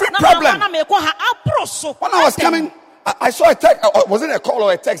yese na me ko ha abroso. When I was coming, I saw a text. Was it a call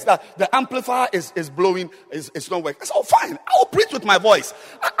or a text that the amplifier is blowing? It's not working. I said, oh, fine. I will preach with my voice.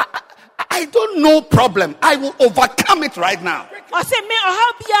 I don't know problem. I will overcome it right now. God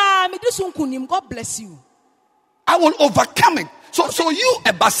bless you. I will overcome it. So you,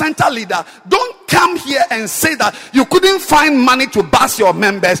 a Basenta leader, don't come here and say that you couldn't find money to bus your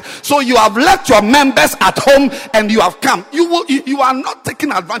members, so you have left your members at home and you have come. You are not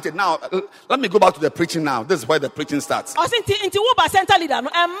taking advantage. Now, let me go back to the preaching now. This is where the preaching starts. Listen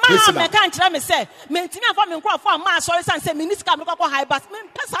up.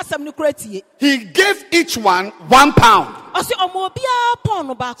 He gave each one £1.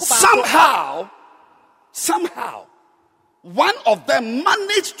 Somehow, one of them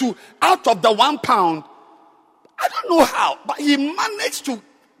managed to, out of the £1, I don't know how, but he managed to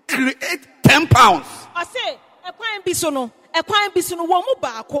create £10. I say, a crime bisono, one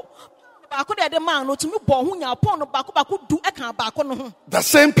baako. The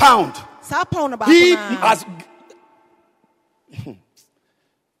same pound.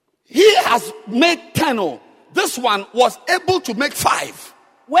 He has made 10. This one was able to make 5.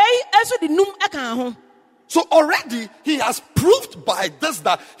 So already he has proved by this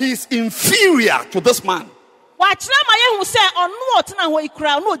that he is inferior to this man.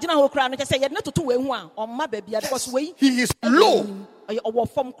 He is low.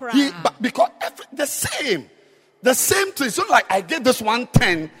 Because the same thing. So like I gave this one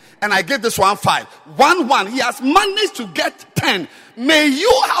 10 and I gave this one 5. 1. He has managed to get 10. May you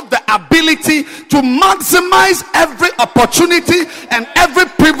have the ability to maximize every opportunity and every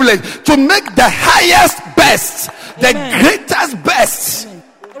privilege to make the highest best, the greatest best.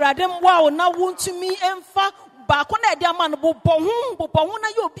 I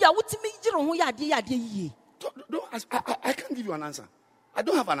can't give you an answer. I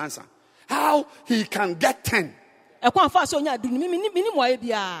don't have an answer. How he can get 10 and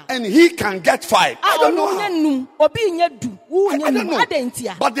he can get 5. I don't know how. I don't know.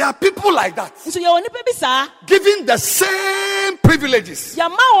 But there are people like that, giving the same privileges.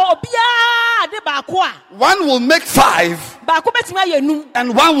 Yama o obia ade baako a. One will make 5 Baako betumi aye num.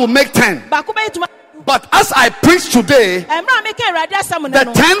 and one will make 10. Baako betumi. But as I preach today, Emra make Awurade asam the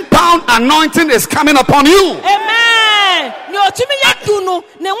no. 10-pound anointing is coming upon you. Amen. Ni otumi yedu no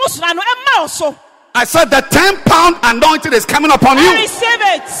ne wosra no emma oso. I said the 10-pound anointing is coming upon I you. receive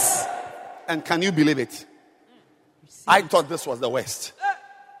it. And can you believe it? I thought this was the worst.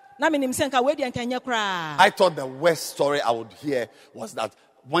 Na me nim senka we de nkanye kra. I thought the worst story I would hear was that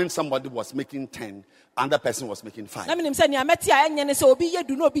when somebody was making 10, another person was making 5. Na me nim se ni ameti a enye ne se obi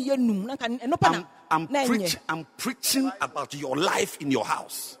yedu no obi yenum na kan eno pa na. I'm preaching about your life in your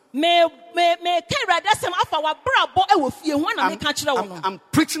house. Me ka Awurade asam afa wa brabo e wo fie ho na me ka kire wo no. I'm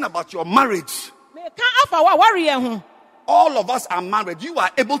preaching about your marriage. Me ka afa wa ware ho. All of us are married. You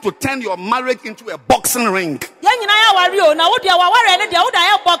are able to turn your marriage into a boxing ring. Ye nyina ya ware o na wo dia wa ware ne dia wo da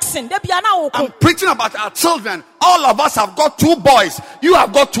ya boxing. De bia na wo ko. I'm preaching about our children. All of us have got 2 boys. You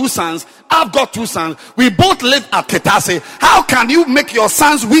have got 2 sons. I've got 2 sons. We both live at Ketase. How can you make your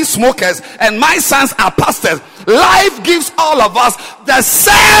sons weed smokers and my sons are pastors? Life gives all of us the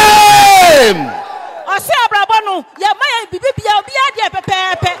same. Ose abrabo no ye ma ye bibia obi ade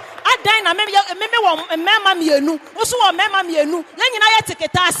pepepe adan na me wo mema mienu wo so wo mema mienu ye nyina ye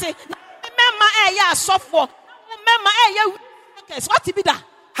tiketa ase mema e ye asofo mema e ye workers what be da.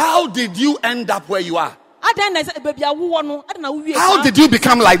 How did you end up where you are? Adan na bibia wo no adan na wo wie. How did you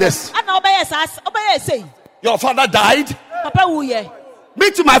become like this? Adan obeye say Your father died. papa wo ye.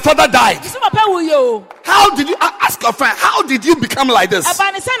 Me too, my father died. So papa wo ye o. How did you ask your friend? How did you become like this?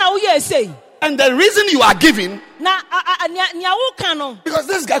 Aba ne say na wo ye say. And the reason you are giving, Na nya wo kan no. because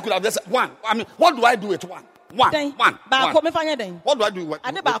this guy could have just said 1. I mean, what do I do with 1? 1. Ba ko me fanya den. What do I do with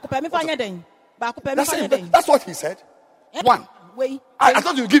Ade ba ko pe me fanya den. Ba ko pe me fanya den. That's what he said. 1. Wait. I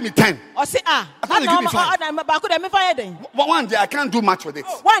thought you would give me 10. Or say I thought you give me 5. ba ko de me fanya den. 1 day I can't do much with it.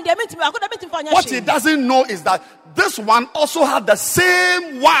 One day me ba ko de me tin fanya. What he doesn't know is that this one also had the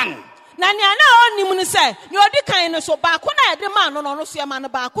same 1. Na nia na onim ni say, ni odi kan no so ba ko na de ma no no so e ma no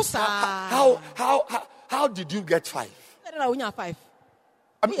ba ko sa. How did you get 5? Na wo nya 5.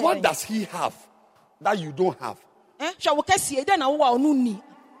 I mean, what does he have that you don't have? Sha wo kasie de na wo wa onu ni.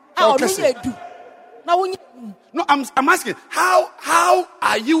 Sha wo Onu kasie. ye du. Na wo nya. No, I'm asking, how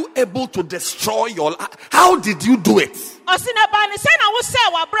are you able to destroy your life? How did you do it? O si na ba ni say na wo say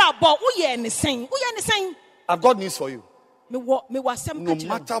wa bra bo wo ye ni sen. Wo ye ni sen. I've got news for you. Me wa sem No ka.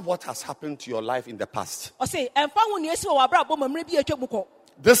 matter what has happened to your life in the past, O say emfa wo ni esi wa bra bo mamre bi atwa mu ko.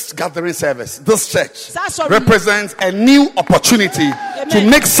 this gathering service, this church Sorry. represents a new opportunity to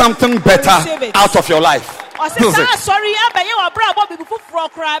make something better Receive it. out of your life. O say This is sa it. sorry abaye wa bra bo bi fufuro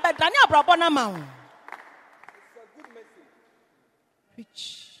kra be dani abrabo na ma wo.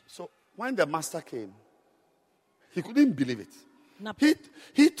 So when the master came, he couldn't believe it. Na-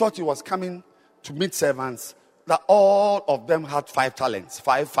 He thought he was coming to meet servants that all of them had 5 talents.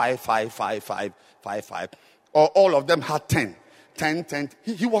 5, 5, 5, 5, 5, 5, 5. Or all of them had 10. 10, 10.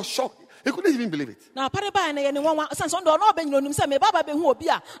 He was shocked. He couldn't even believe it. Na pare ba na ye ne won san so ndo no be nyino nim se me baba be hu obi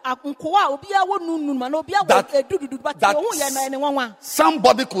a nkoa obi a wo nunu ma na obi a wo edududu but that wo hu ye na ne won.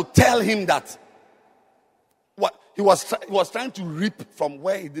 Somebody could tell him that what he was trying to reap from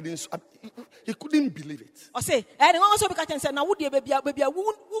where he didn't. He couldn't believe it. O say ne won so be ka chen se na wo de be bia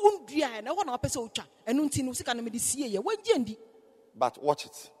wo ndua na wo na opese otwa enu nti no sika na me de sie ye wo ngendi. But watch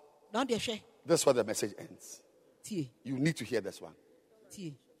it. Na de hwe This is where the message ends. tie You need to hear this one.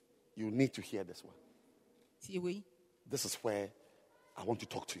 tie You need to hear this one. tie we. This is where I want to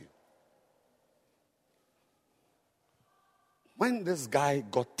talk to you. When this guy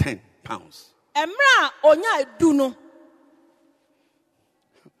got 10 pounds, Emra onya edu no.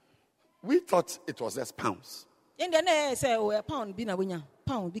 we thought it was just pounds. Yen de na say o pound bi na wonya.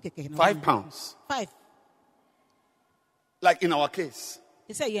 Pound bi keke na. 5 pounds. 5. Like in our case,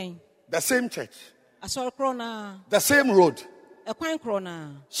 They say yen. the same church, Asor kro na. the same road. Ekwan kro na.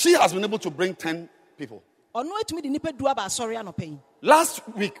 She has been able to bring 10 people. Ono etumi de nipa du aba asori anopen. Last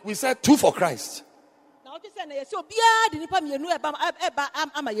week, we said 2 for Christ. Na oje say na yesi obia de nipa mienu eba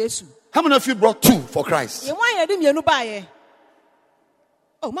ama Yesu. How many of you brought 2 for Christ? Ye wan ye de mienu ba ye.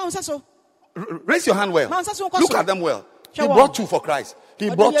 Oh, ma unsa so. Raise your hand well. Look at them well. He brought 2 for Christ. He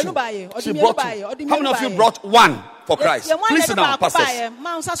brought 2. She brought 2. How many of you brought 1 for Christ? Please sit down,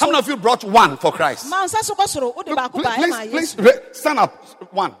 pastors. How many of you brought 1 for Christ? Ma unsa so kosoro o de ba ko ba e ma Please Yesu. stand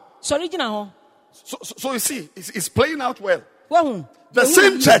up. 1. Sorry gina ho. So you see, it's playing out well. Wo hu. The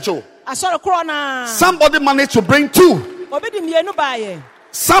same church. Asor kro na. Somebody managed to bring 2. Obi de mienu ba ye.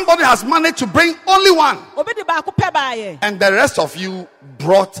 Somebody has managed to bring only 1. Obi de ba ko pe ba ye. And the rest of you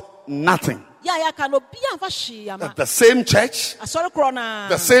brought nothing. Ya The same church,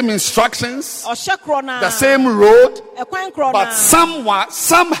 the same instructions, the same road, but someone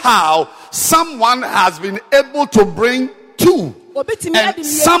has been able to bring two, and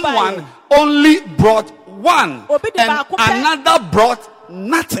someone only brought one, and another brought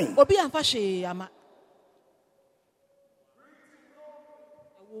nothing.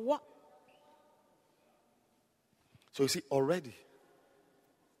 So you see, already,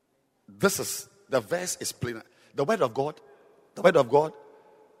 the verse is plain. The word of God,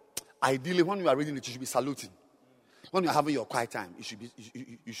 ideally, when you are reading it, you should be saluting. When you are having your quiet time, you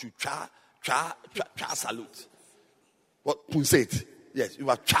should try salute. What punsate? Yes, you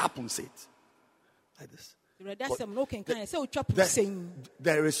are try punsate. Like this.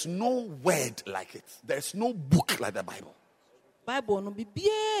 There is no word like it. There is no book like the Bible. I didn't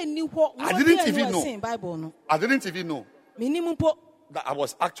even know that I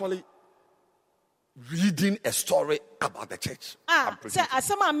was actually reading a story about the church.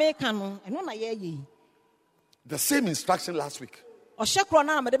 The same instruction last week. The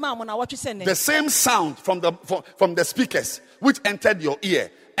same sound from the speakers which entered your ear,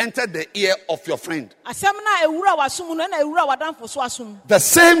 entered the ear of your friend. The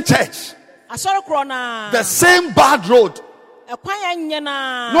same church. The same bad road.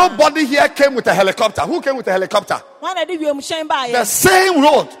 Nobody here came with a helicopter. Who came with a helicopter? The same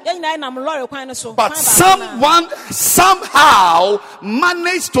road. But someone somehow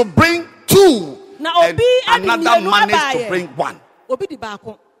managed to bring two, and another managed to bring one.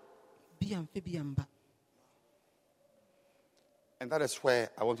 And that is where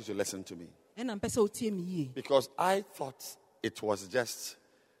I want you to listen to me. Because I thought it was just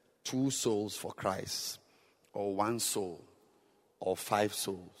 2 souls for Christ, or 1 soul, or 5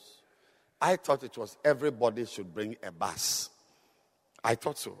 souls. I thought it was everybody should bring a bus. I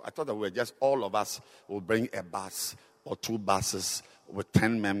thought so. I thought that we were just all of us will bring a bus or 2 buses with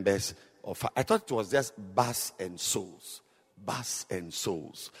 10 members. I thought it was just bus and souls. Bus and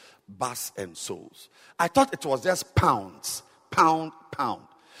souls. Bus and souls. I thought it was just pounds. Pound.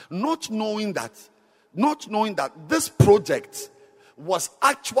 Not knowing that this project was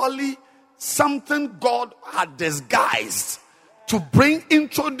actually something God had disguised to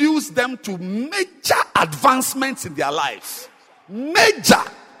introduce them to major advancements in their lives. Major.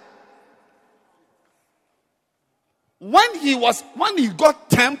 When he got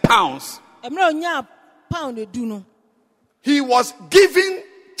 10 pounds, he was given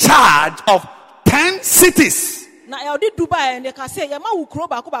charge of 10 cities.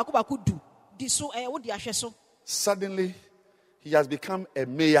 Suddenly, he has become a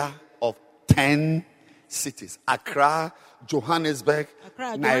mayor of 10 cities. Accra, Johannesburg,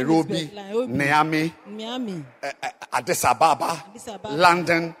 Nairobi, Niamey, Addis Ababa,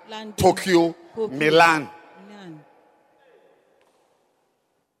 London, Tokyo, Milan.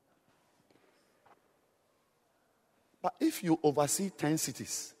 But if you oversee 10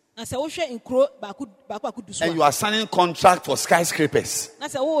 cities, and you are signing contract for skyscrapers,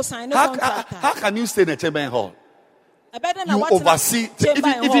 how can you stay in a chamber hall? You oversee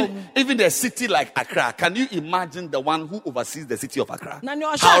even a city like Accra. Can you imagine the one who oversees the city of Accra?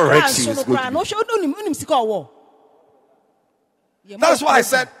 How rich he is going to be. That's why I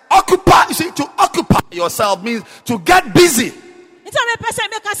said occupy. You see, to occupy yourself means to get busy.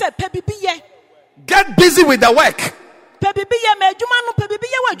 Get busy with the work. Get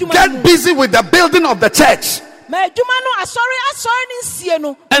busy with the building of the church.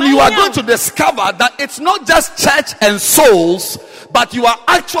 And you are going to discover that it's not just church and souls, but you are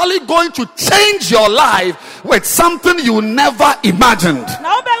actually going to change your life with something you never imagined.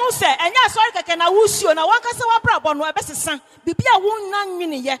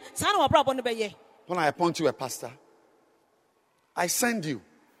 When I appoint you a pastor, I send you,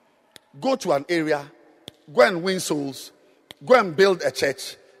 go to an area, go and win souls, go and build a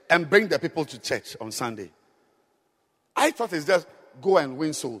church, and bring the people to church on Sunday. I thought it's just go and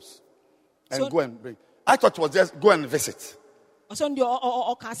win souls and go and bring. I thought it was just go and visit. Like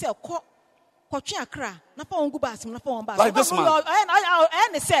this man.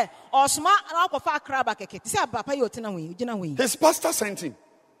 His pastor sent him.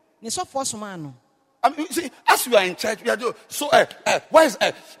 I mean, see, as you are in church, we are doing so. Where's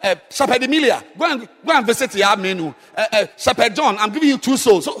Shepherd Emilia? Go and visit your menu. Shepherd John, I'm giving you 2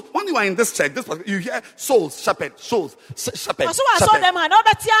 souls. So when you are in this church, you hear souls, shepherd, souls, shepherd. So I saw them.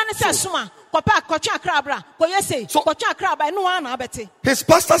 His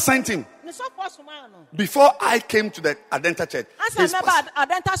pastor sent him. Before I came to the Adenta church,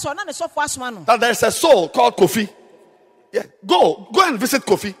 that there's a soul called Kofi. Yeah, go and visit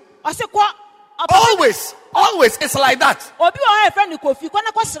Kofi. Always, it's like that.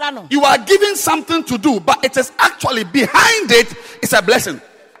 You are given something to do, but it is actually behind it. It's a blessing.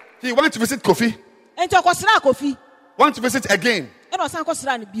 He went to visit Kofi. Want to visit again.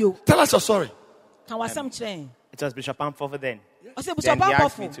 Tell us your story. It was Bishop Amphor then. Then Then he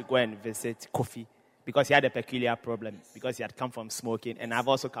asked me to go and visit Kofi because he had a peculiar problem because he had come from smoking and I've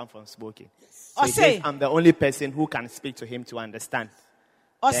also come from smoking. So he says, I'm the only person who can speak to him to understand.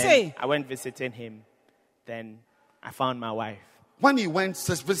 Then I went visiting him. Then I found my wife. When he went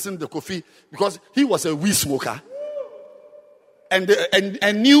visiting the Kofi, because he was a weed smoker, and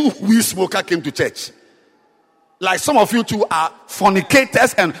a new weed smoker came to church. Like some of you two are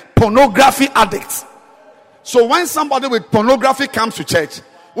fornicators and pornography addicts. So when somebody with pornography comes to church,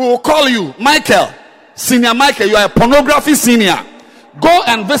 we will call you, Michael, Senior Michael, you are a pornography senior. Go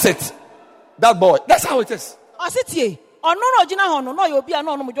and visit that boy. That's how it is.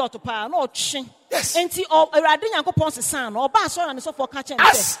 Yes. Not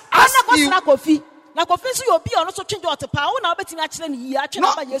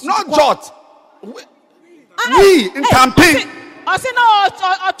Jot. We in campaign.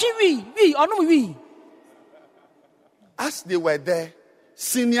 As they were there,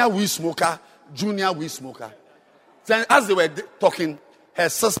 senior weed smoker, junior weed smoker. Then as they were talking, her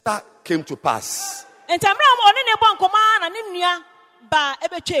sister came to pass. And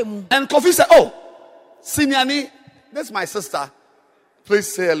Kofi said, oh, Senior Ni, this is my sister.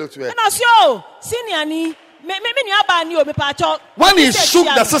 Please say hello to her. When he shook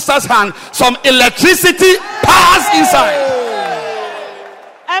the sister's hand, some electricity passed inside.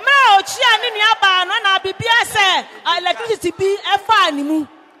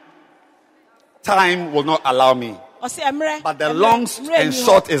 Time will not allow me. But the long and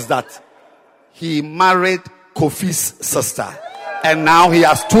short is that he married Kofi's sister. And now he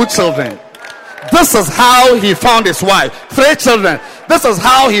has 2 children. This is how he found his wife. 3 children. This is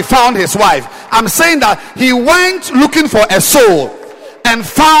how he found his wife. I'm saying that he went looking for a soul and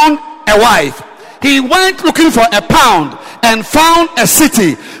found a wife. He went looking for a pound and found a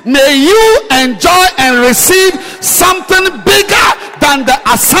city. May you enjoy and receive something bigger than the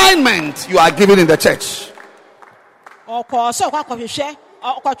assignment you are given in the church. I'm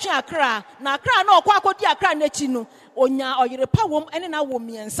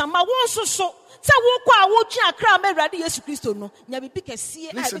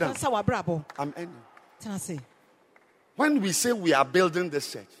ending. When we say we are building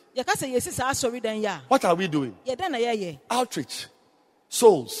this church, what are we doing? Outreach.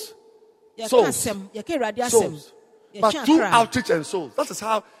 Souls. Souls. But through outreach and souls, that is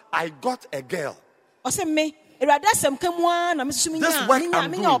how I got a girl. This work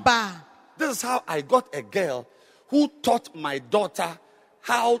I'm doing. This is how I got a girl who taught my daughter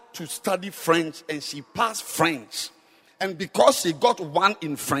how to study French, and she passed French. And because she got 1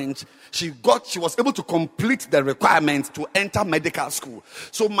 in French, she was able to complete the requirements to enter medical school.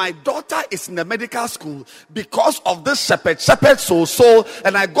 So my daughter is in the medical school because of this shepherd soul.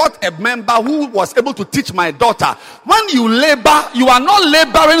 And I got a member who was able to teach my daughter. When you labor, you are not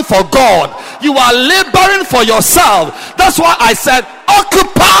laboring for God. You are laboring for yourself. That's why I said,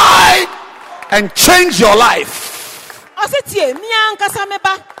 occupy and change your life.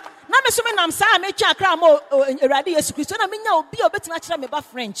 Na me so me nam sa me twa akra mo Erade Yesu Kristo na menya obi obetina kira me ba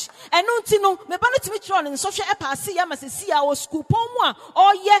French enu nti no me ba no timi kiro ne nso hwe e paase ya masesi ya o school pon mu a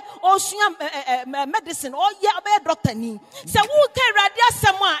oye osua medicine oye obe doctor ni se wo ka Erade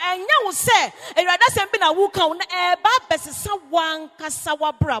asem a enya wo se Erade asem bi na wo ka wo na e ba besesa wan kasa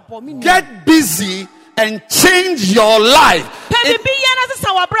wa brabo me. Get busy and change your life.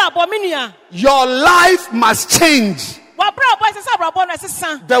 Your life must change.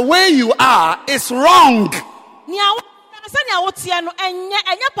 The way you are is wrong.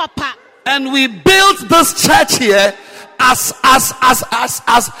 And we built this church here as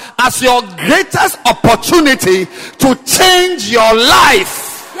your greatest opportunity to change your life.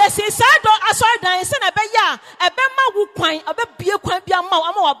 Yes, he said,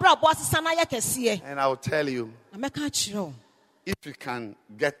 and I will tell you, if you can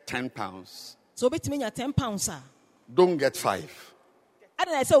get 10 pounds, so don't get 5.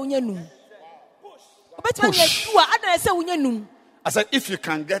 Push. I said, if you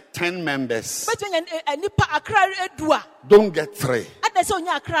can get 10 members, don't get 3.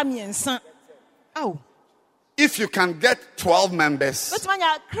 If you can get 12 members,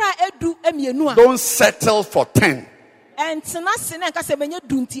 don't settle for 10. If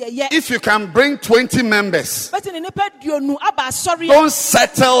you can bring 20 members, don't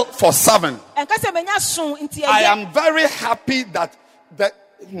settle for 7. I am very happy that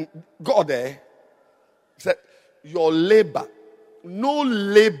God said, your labor, no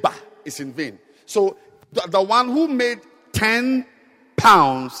labor is in vain. So the one who made 10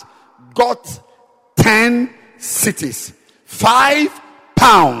 pounds got 10 cities. 5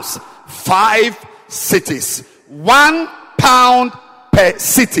 pounds, 5 cities. 1 pound per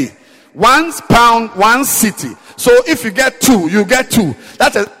city. 1 pound, 1 city. So if you get 2, you get 2.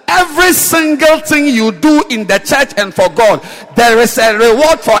 That is every single thing you do in the church and for God. There is a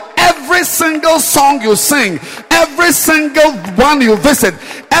reward for every single song you sing, every single one you visit,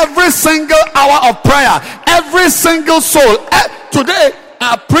 every single hour of prayer, every single soul. Today,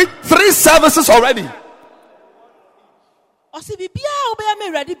 I preached 3 services already.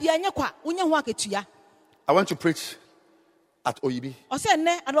 I went to preach at Oyibi.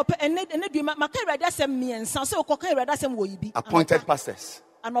 Appointed pastors.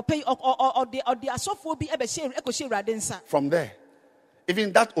 From there,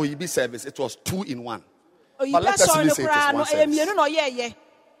 even that Oyibi service, it was 2 in 1. But let us really say it is 1 service.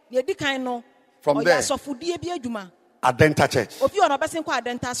 From there, Adenta Church.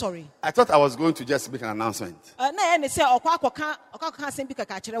 I thought I was going to just make an announcement. I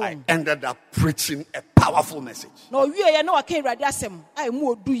ended up preaching a powerful message. From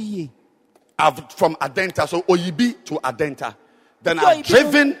Adenta, so Oyibi to Adenta. Then I've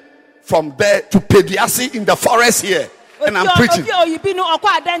driven from there to Pediasi in the forest here. And I'm preaching.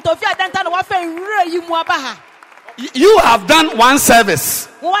 You have done 1 service.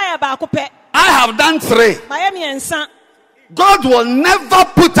 I have done 3. God will never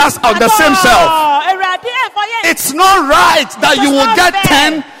put us on the same shelf. It's not right that you will get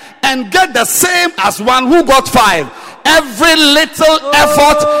 10 and get the same as one who got 5. Every little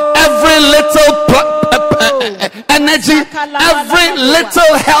effort, every little energy, every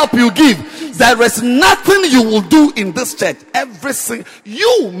little help you give, there is nothing you will do in this church. Everything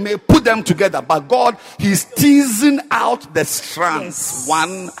you may put them together, but God, He's teasing out the strands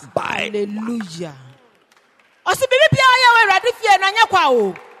one by one.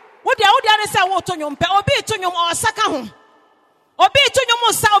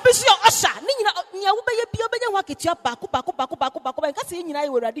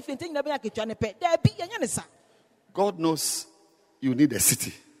 God knows you need a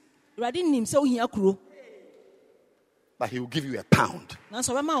city, but He will give you a pound.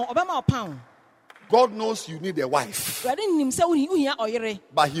 God knows you need a wife,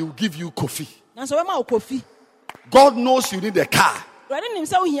 but He will give you coffee. God knows you need a car,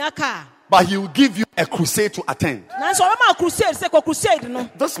 but He will give you a crusade to attend.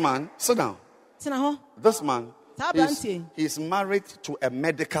 This man, sit down. This man, he's married to a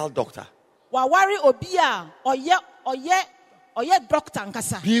medical doctor.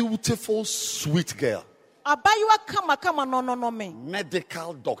 Beautiful, sweet girl.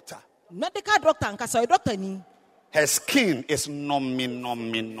 Medical doctor. Her skin is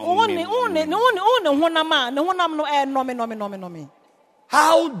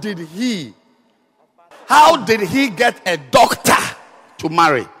How did he get a doctor to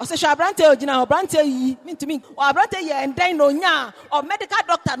marry?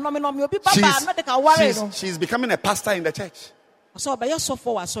 She's becoming a pastor in the church.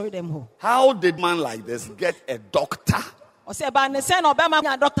 How did man like this get a doctor? I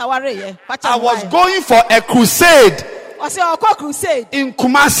was going for a crusade in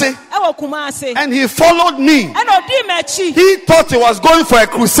Kumasi, and he followed me. He thought he was going for a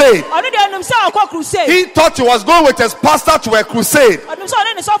crusade. He thought he was going with his pastor to a crusade,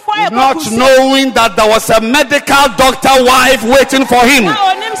 not knowing that there was a medical doctor wife waiting for him.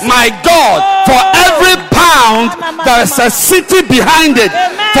 My God, for every pound there is a city behind it.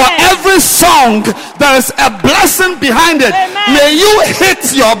 For every song there is a blessing behind it. May you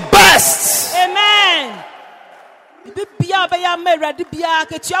hit your best. Amen.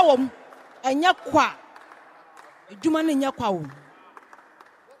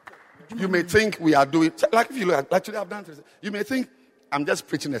 You may think we are doing, like if you look at, actually I've done this, you may think I'm just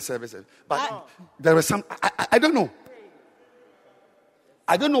preaching a service, but there is some, I don't know.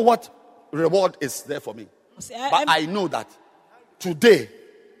 I don't know what reward is there for me. But I know that today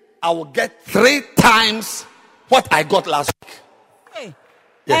I will get 3 times what I got last week.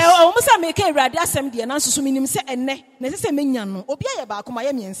 Yes.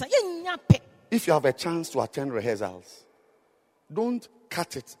 If you have a chance to attend rehearsals, don't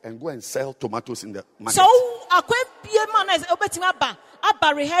cut it and go and sell tomatoes in the market. So, I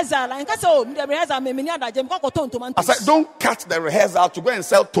said, don't cut the rehearsal to go and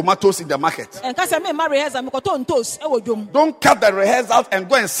sell tomatoes in the market. Don't cut the rehearsal and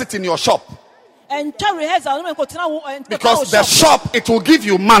go and sit in your shop. Because the shop, it will give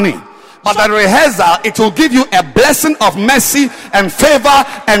you money, But the rehearsal, it will give you a blessing of mercy and favor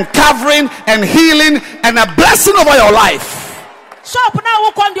and covering and healing and a blessing over your life. Shop now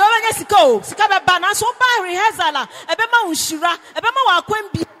wo kon de obenya sika o. Sika be ba na so ba rehearsal a ebe ma unshira, ebe ma wa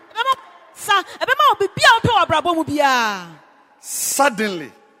kwambi, ebe ma sa, ebe ma obi bia ope wa brabo mu bia.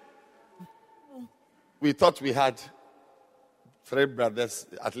 Suddenly, we thought we had 3 brothers.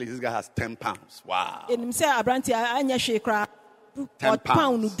 At least this guy has 10 pounds. Wow. 10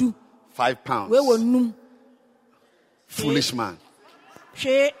 pounds. 5 pounds. Foolish man.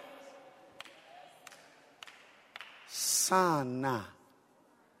 Sana.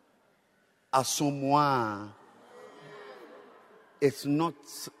 Asomwa. It's not.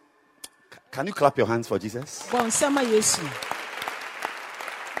 Can you clap your hands for Jesus?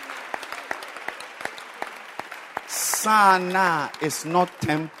 Sana is not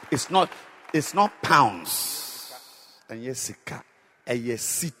it's not pounds. And yesika, yes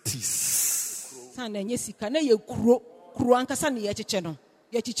cities. Sana yesika na ye kuro ankasa na ye chiche no.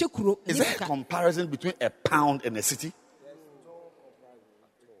 Ye chiche kuro. Is there a comparison between a pound and a city?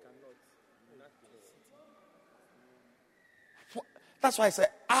 That's why I say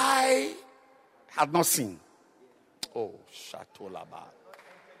I had not seen. Oh, Shatolaba.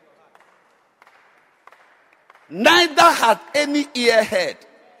 Neither had any ear heard.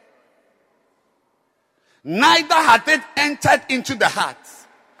 Neither had it entered into the heart.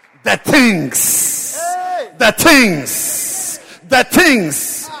 The things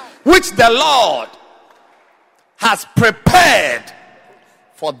which the Lord has prepared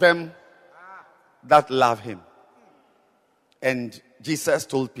for them that love him. And Jesus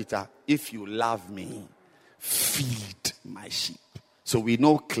told Peter, if you love me, feed my sheep. So we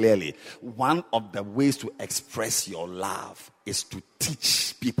know clearly one of the ways to express your love is to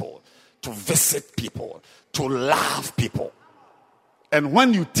teach people, to visit people, to love people. And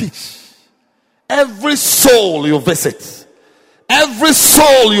when you teach, every soul you visit, every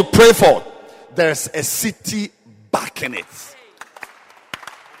soul you pray for, there's a city backing it.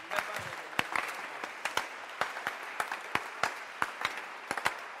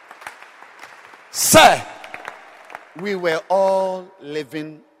 Sir, we were all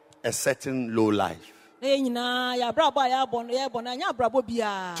living a certain low life. Today,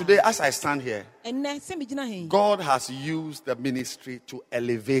 as I stand here, God has used the ministry to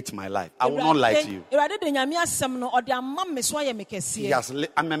elevate my life. I will not lie to you.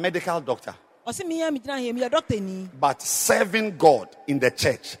 I'm a medical doctor. But serving God in the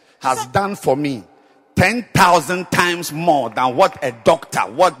church has done for me 10,000 times more than what a doctor,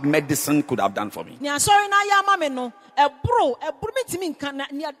 what medicine could have done for me. That's why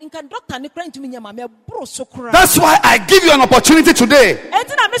I give you an opportunity today.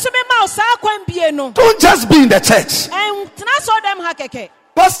 Don't just be in the church.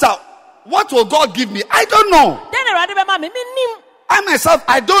 Pastor, what will God give me? I don't know. I myself,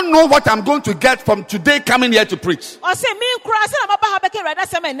 I don't know what I'm going to get from today coming here to preach.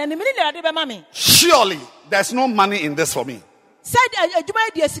 Surely, there's no money in this for me.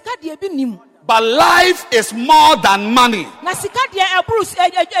 But life is more than money. Money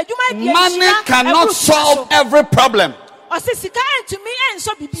cannot solve every problem. So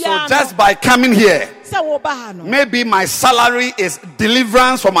just by coming here, maybe my salary is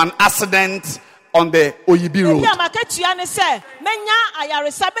deliverance from an accident on the Oyibi Road.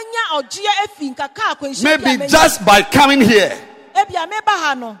 Maybe just by coming here,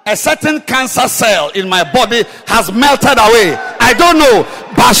 a certain cancer cell in my body has melted away. I don't know,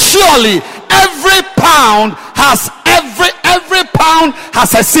 but surely every pound has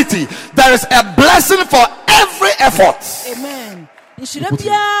a city. There is a blessing for every effort. Amen. If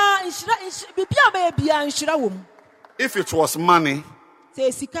it was money,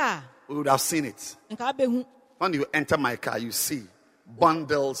 we would have seen it. When you enter my car, you see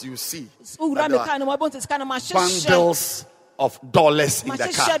bundles, bundles of dollars in the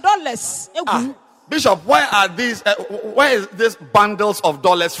car. Bishop, where are these? Where is this bundles of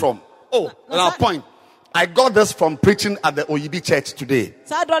dollars from? Oh, another point. I got this from preaching at the Oyibi church today.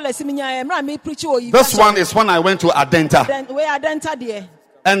 This one is when I went to Adenta.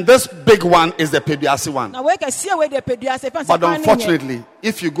 And this big one is the Peduasi one. But unfortunately,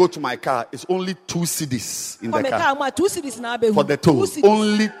 if you go to my car, it's only 2 cedis in the car. For the toll,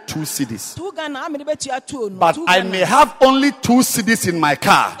 only 2 cedis. But I may have only 2 cedis in my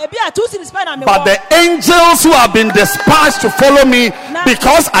car. But the angels who have been dispatched to follow me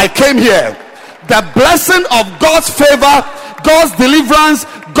because I came here, the blessing of God's favor, God's deliverance,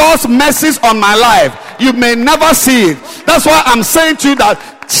 God's mercies on my life, you may never see it. That's why I'm saying to you that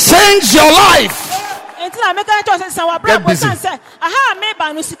change your life. Get busy.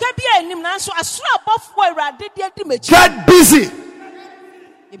 Get busy.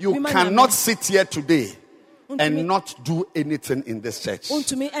 You cannot sit here today and not do anything in this church. Then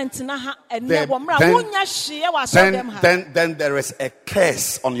there is a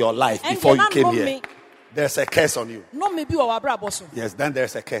curse on your life before you came here. There's a curse on you. Yes, then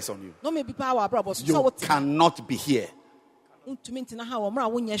there's a curse on you. You cannot be here.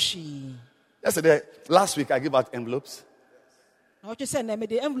 Yesterday, last week, I gave out envelopes.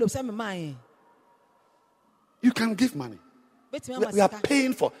 You can give money. We are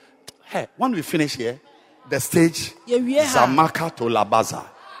paying for. Hey, when we finish here, the stage, Zamaka to Labaza.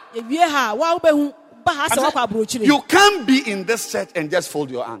 You can't be in this church and just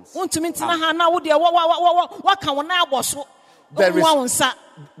fold your hands.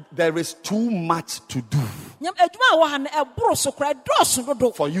 There is too much to do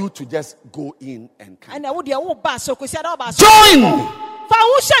for you to just go in and come. Join!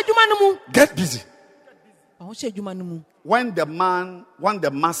 Get busy. When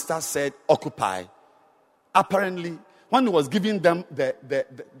the master said occupy, apparently when he was giving them the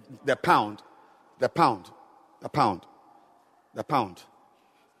pound,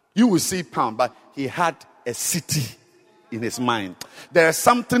 you will see pound, but he had a city in his mind. There is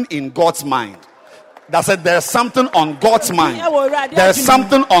something in God's mind. That said, there's something on God's mind. There's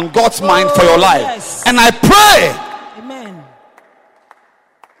something on God's mind for your life. Yes. And I pray, amen,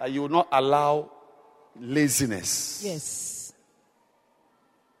 that you will not allow laziness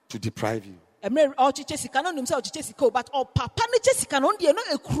to deprive you.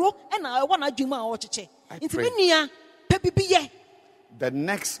 The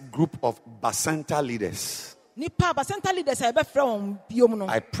next group of Bacenta leaders,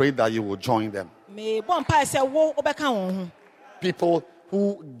 I pray that you will join them. People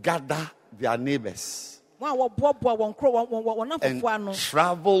who gather their neighbors and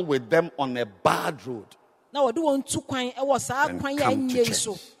travel with them on a bad road and come to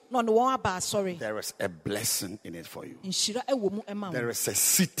church. There is a blessing in it for you. There is a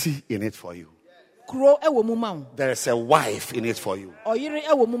city in it for you. There is a wife in it for you.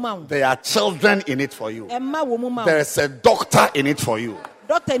 There are children in it for you. There is a doctor in it for you.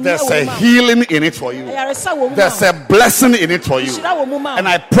 There's a healing in it for you. There's a blessing in it for you. And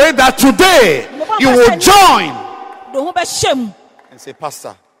I pray that today you will join and say,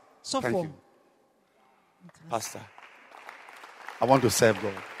 Pastor, thank you. Pastor, I want to serve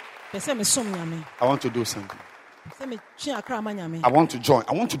God. I want to do something. I want to join.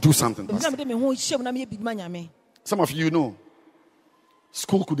 I want to do something. Some of you know,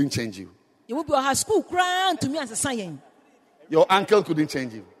 school couldn't change you. Your uncle couldn't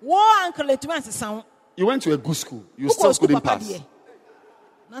change you. You went to a good school. You still couldn't pass.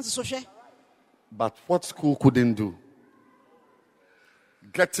 But what school couldn't do,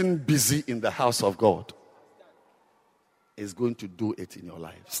 getting busy in the house of God is going to do it in your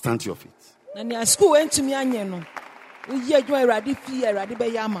life. Stand to your feet.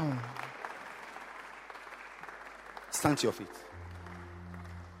 Stand to your feet.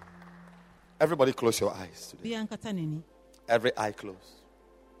 Everybody close your eyes today. Every eye closed.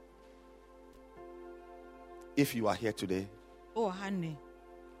 If you are here today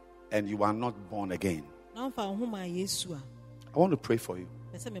and you are not born again, I want to pray for you.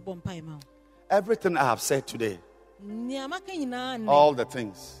 Everything I have said today, all the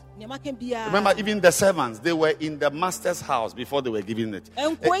things. Remember, even the servants, they were in the master's house before they were given it.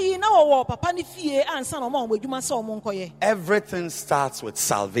 Everything starts with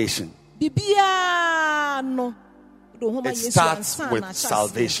salvation. It starts with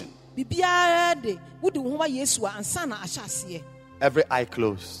salvation. Every eye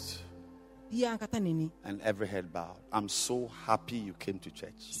closed and every head bowed. I'm so happy you came to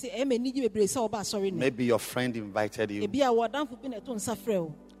church. Maybe your friend invited you,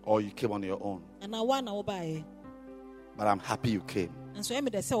 or you came on your own. But I'm happy you came.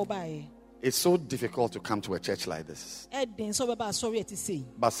 It's so difficult to come to a church like this.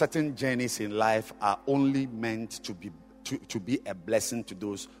 But certain journeys in life are only meant to be a blessing to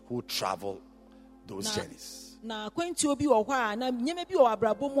those who travel those journeys.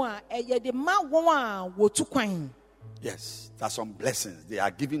 Yes, there are some blessings. They are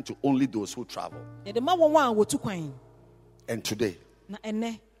given to only those who travel. And today,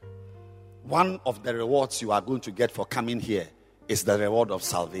 one of the rewards you are going to get for coming here is the reward of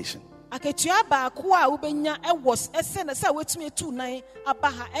salvation.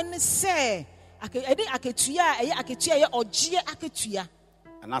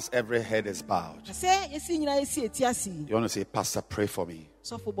 And as every head is bowed, you want to say, Pastor, pray for me.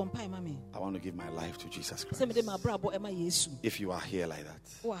 I want to give my life to Jesus Christ. If you are here like that,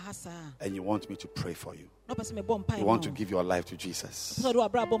 and you want me to pray for you, you want to give your life to Jesus,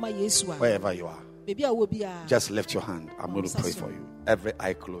 wherever you are, just lift your hand. I'm going to pray for you. Every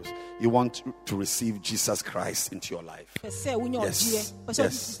eye closed. You want to receive Jesus Christ into your life. Yes.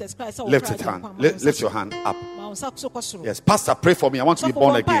 Lift your hand. Lift your hand up. Yes. Pastor, pray for me. I want to be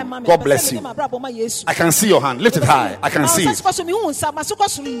born again. God bless you. I can see your hand. Lift it high. I can see it.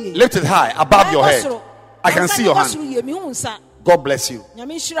 Lift it high above your head. I can see your hand. God bless you.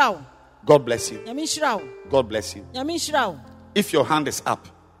 God bless you. God bless you. If your hand is up,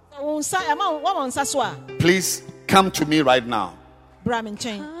 please come to me right now. Come.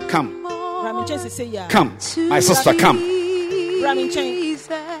 Come. My sister, come. Come.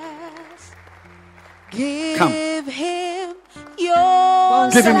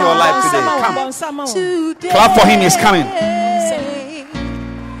 Give him your life today. Come. Clap for him. He's coming.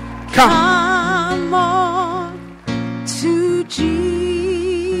 Come on to Jesus.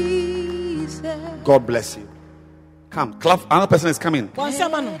 God bless you. Come. Clap. Another person is coming.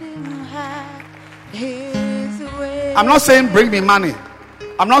 I'm not saying bring me money.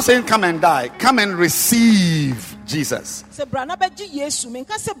 I'm not saying come and die. Come and receive Jesus. He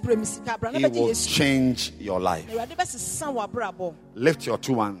will change your life. Lift your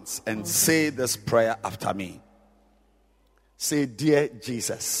two hands and say this prayer after me. Say, dear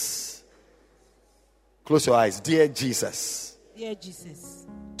Jesus. Close your eyes. Dear Jesus. Dear Jesus.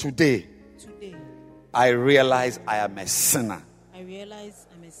 Today, I realize I am a sinner.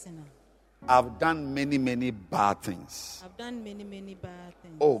 I've done many, many bad things.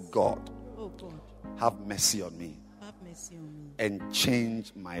 Oh God. Have mercy on me. And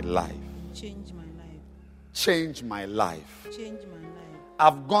change my life. Change my life.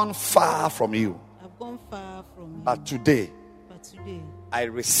 I've gone far from you. But today, I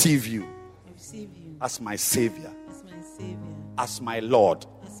receive you as my Savior, as my Lord,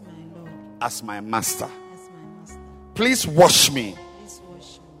 as my Master. Please wash me.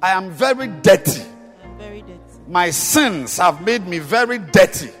 I am very dirty. My sins have made me very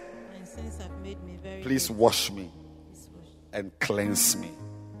dirty. Please wash me and cleanse me.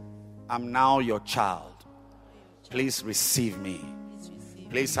 I'm now your child. Please receive me.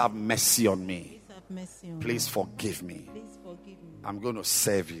 Please have mercy on me. Please forgive me. I'm going to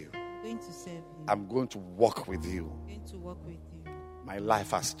serve you. I'm going to walk with you. My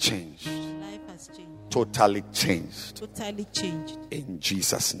life has changed. Totally changed. In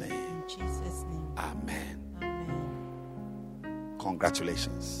Jesus' name. Amen.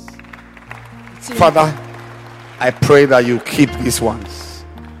 Congratulations. Father, I pray that you keep these ones.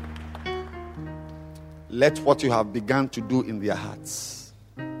 Let what you have begun to do in their hearts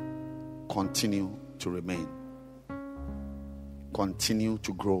continue to remain. Continue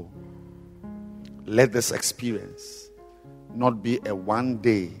to grow. Let this experience not be a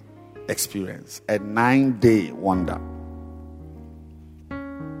one-day experience, a 9-day wonder.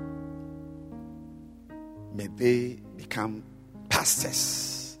 May they become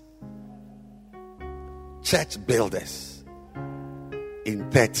pastors, church builders in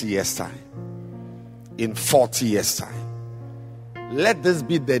 30 years' time, in 40 years' time. Let this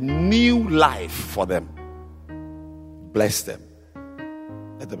be the new life for them. Bless them.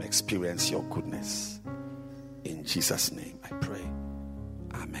 Let them experience your goodness. In Jesus' name I pray.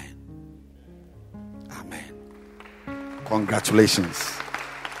 Amen. Amen. Congratulations.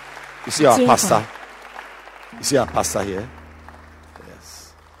 You see our pastor? You see our pastor here?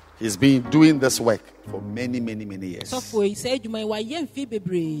 Yes. He's been doing this work for many, many, many years. He's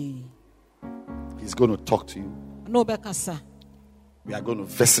going to talk to you. We are going to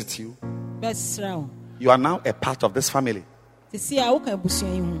visit you. You are now a part of this family.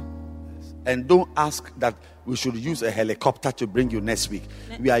 And don't ask that we should use a helicopter to bring you next week.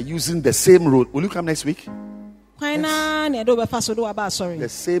 We are using the same road. Will you come next week? Yes. The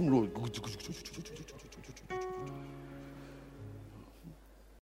same road.